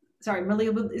 Sorry,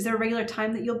 Malia, is there a regular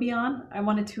time that you'll be on? I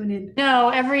want to tune in. No,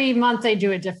 every month they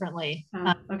do it differently.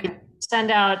 Okay. Send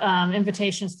out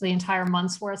invitations to the entire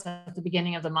month's worth at the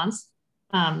beginning of the month.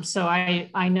 So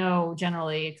I know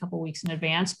generally a couple weeks in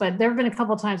advance, but there have been a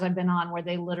couple of times I've been on where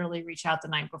they literally reach out the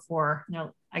night before.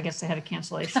 I guess they had a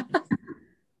cancellation.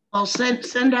 Well,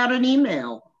 send out an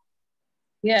email.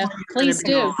 Yeah, please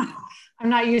do. I'm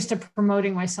not used to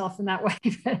promoting myself in that way,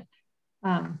 but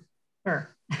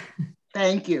sure.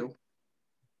 Thank you.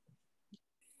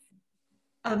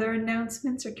 Other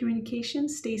announcements or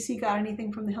communications? Stacy, got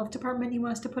anything from the health department you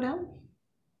want us to put out?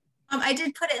 I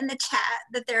did put it in the chat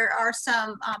that there are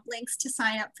some links to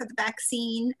sign up for the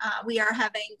vaccine. We are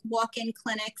having walk-in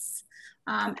clinics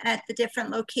at the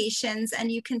different locations,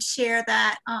 and you can share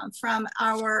that from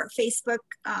our Facebook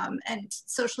and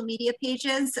social media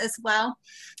pages as well,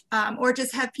 or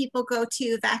just have people go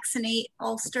to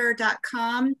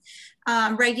vaccinateulster.com.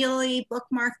 Regularly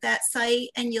bookmark that site,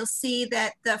 and you'll see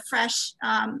that the fresh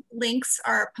links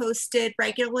are posted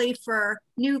regularly for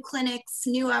new clinics,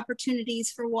 new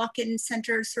opportunities for walk-in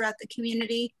centers throughout the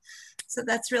community. So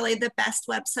that's really the best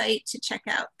website to check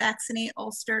out,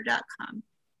 vaccinateulster.com.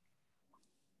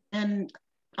 And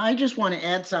I just want to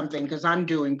add something because I'm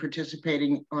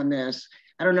participating on this.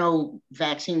 I don't know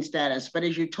vaccine status, but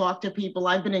as you talk to people,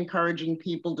 I've been encouraging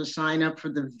people to sign up for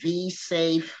the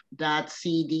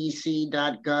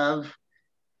vsafe.cdc.gov.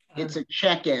 It's a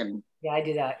check-in. Yeah, I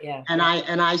do that. Yeah. And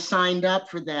I signed up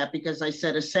for that because I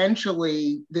said,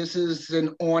 essentially, this is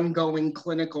an ongoing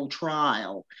clinical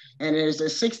trial. And as a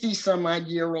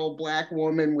 60-some-odd-year-old Black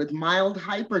woman with mild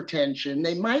hypertension,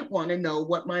 they might want to know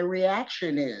what my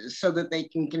reaction is so that they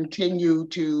can continue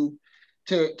to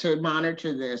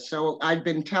monitor this. So I've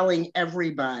been telling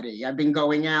everybody, I've been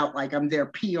going out like I'm their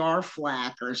PR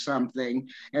flack or something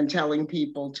and telling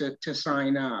people to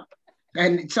sign up.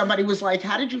 And somebody was like,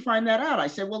 how did you find that out? I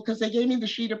said, well, because they gave me the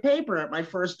sheet of paper at my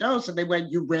first dose. And they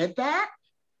went, you read that?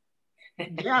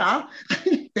 Yeah,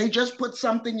 they just put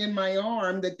something in my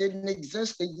arm that didn't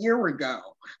exist a year ago.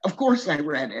 Of course I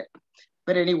read it.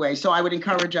 But anyway, so I would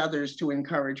encourage others to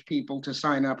encourage people to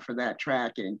sign up for that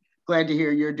tracking. Glad to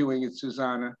hear you're doing it,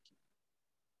 Susanna.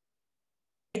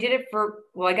 I did it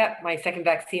well, I got my second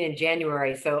vaccine in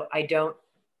January. So I did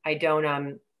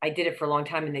it for a long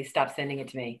time and they stopped sending it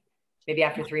to me. Maybe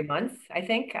after 3 months, I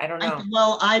think. I don't know.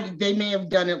 They may have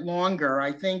done it longer.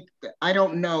 I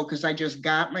don't know because I just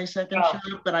got my second shot,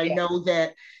 but I know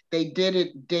that they did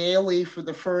it daily for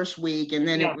the first week and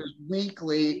then it was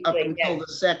weekly up until the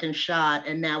second shot,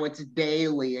 and now it's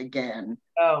daily again.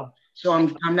 Oh. So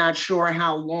I'm not sure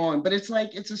how long, but it's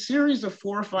a series of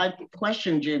 4 or 5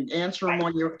 questions. You answer them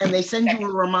and they send you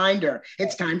a reminder.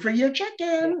 It's time for your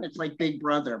check-in. It's like Big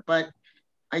Brother, but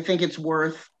I think it's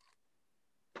worth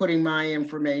putting my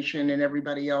information and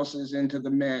everybody else's into the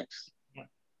mix.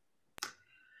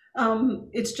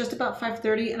 It's just about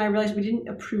 5:30 and I realized we didn't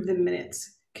approve the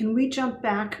minutes. Can we jump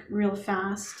back real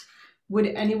fast? Would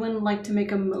anyone like to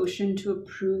make a motion to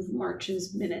approve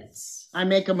March's minutes? I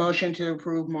make a motion to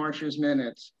approve March's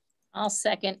minutes. I'll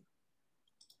second.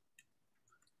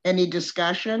 Any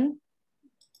discussion?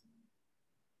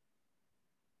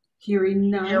 Hearing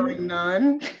none. Hearing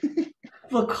none.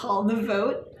 We'll call the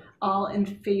vote. All in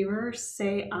favor,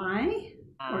 say aye,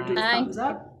 or do thumbs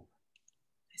up.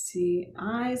 I see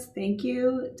ayes. Thank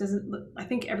you. It doesn't look. I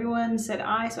think everyone said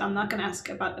aye, so I'm not going to ask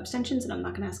about abstentions, and I'm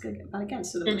not going to ask about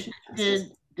against. So the motion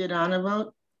passes. Did Anna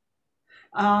vote?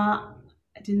 I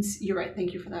didn't see. You're right.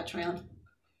 Thank you for that, Tryon.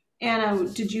 Anna,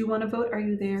 did you want to vote? Are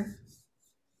you there?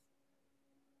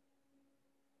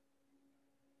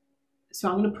 So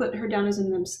I'm going to put her down as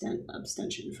an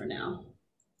abstention for now.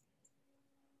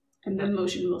 And the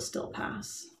motion will still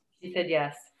pass. She said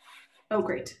yes. Oh,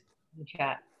 great. In the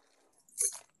chat.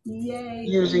 Yay.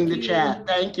 Using the chat.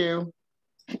 Thank you.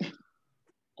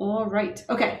 All right.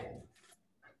 Okay.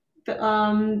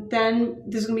 Then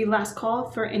this is going to be last call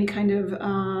for any kind of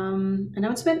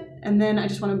announcement. And then I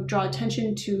just want to draw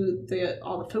attention to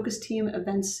all the focus team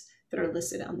events that are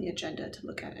listed on the agenda to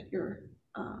look at your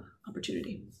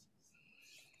opportunity.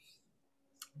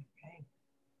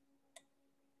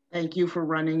 Thank you for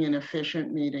running an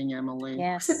efficient meeting, Emily.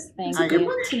 Yes, thank you. It's a good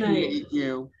one tonight.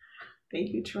 You. Thank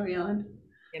you, Troyan.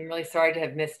 I'm really sorry to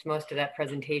have missed most of that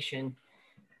presentation.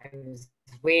 I was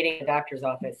waiting in the doctor's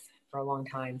office for a long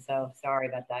time, so sorry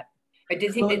about that. But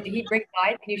did he bring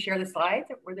slides? Can you share the slides?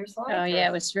 Were there slides? Oh, yeah,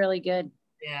 it was really good.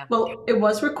 Yeah. Well,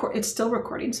 it's still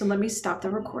recording, so let me stop the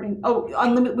recording. Oh,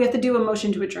 we have to do a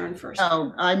motion to adjourn first.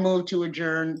 Oh, I move to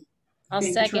adjourn. I'll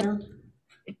second.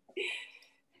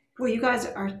 Well, you guys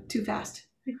are too fast.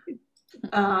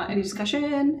 Any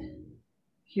discussion?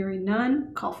 Hearing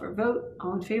none, call for a vote.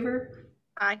 All in favor?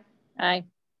 Aye. Aye.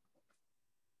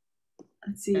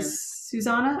 Let's see,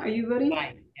 Susanna, are you voting?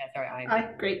 Aye. Yeah, sorry, aye.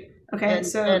 Aye, great. Okay,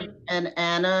 and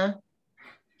Anna,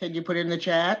 can you put it in the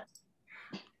chat?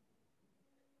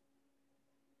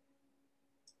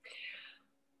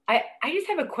 I just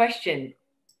have a question.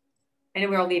 I know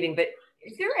we're all leaving, but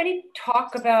is there any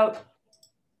talk about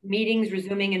meetings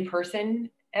resuming in person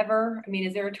ever? I mean,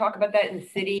 is there a talk about that in the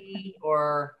city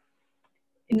or?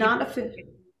 Not official.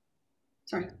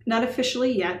 sorry, not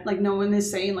officially yet. Like no one is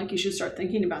saying like you should start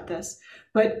thinking about this.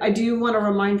 But I do want to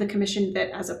remind the commission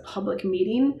that as a public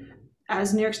meeting,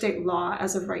 as New York State law,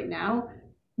 as of right now,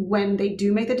 when they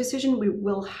do make the decision, we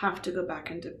will have to go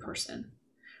back into person.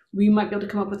 We might be able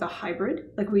to come up with a hybrid,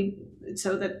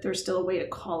 so that there's still a way to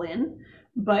call in.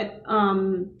 But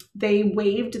they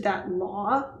waived that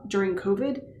law during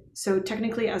COVID. So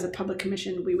technically, as a public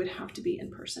commission, we would have to be in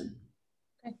person.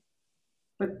 Okay.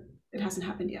 But it hasn't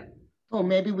happened yet. Oh,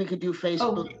 maybe we could do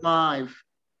Facebook Live.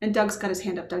 And Doug's got his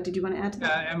hand up. Doug, did you want to add to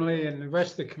that? Emily and the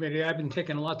rest of the committee, I've been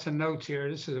taking lots of notes here.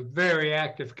 This is a very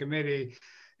active committee.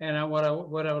 And what I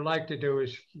would like to do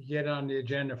is get on the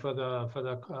agenda for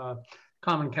the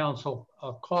Common Council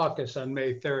caucus on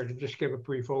May 3rd and just give a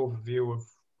brief overview of,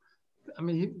 I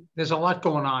mean, there's a lot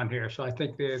going on here. So I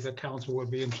think the council would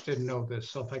be interested to know this.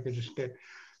 So if I could just get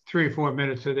 3 or 4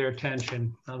 minutes of their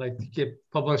attention, I'd like to give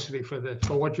publicity for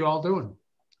what you're all doing.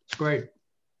 It's great.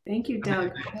 Thank you,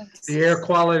 Doug. The Air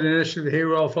Quality Initiative, the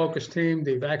Hero Focus Team,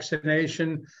 the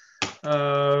vaccination,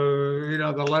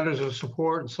 the letters of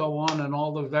support and so on, and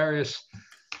all the various,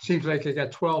 seems like they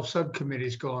got 12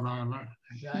 subcommittees going on.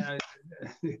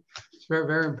 It's very,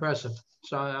 very impressive.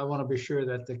 So I want to be sure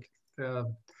that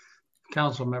the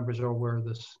council members are aware of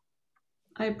this.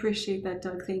 I appreciate that,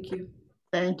 Doug. Thank you.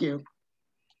 Thank you.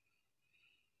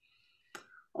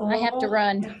 I have to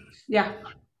run. Yeah.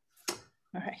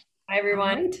 All right. Bye, everyone.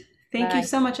 All right. Thank you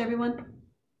so much, everyone.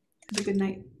 Have a good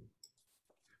night.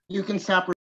 You can stop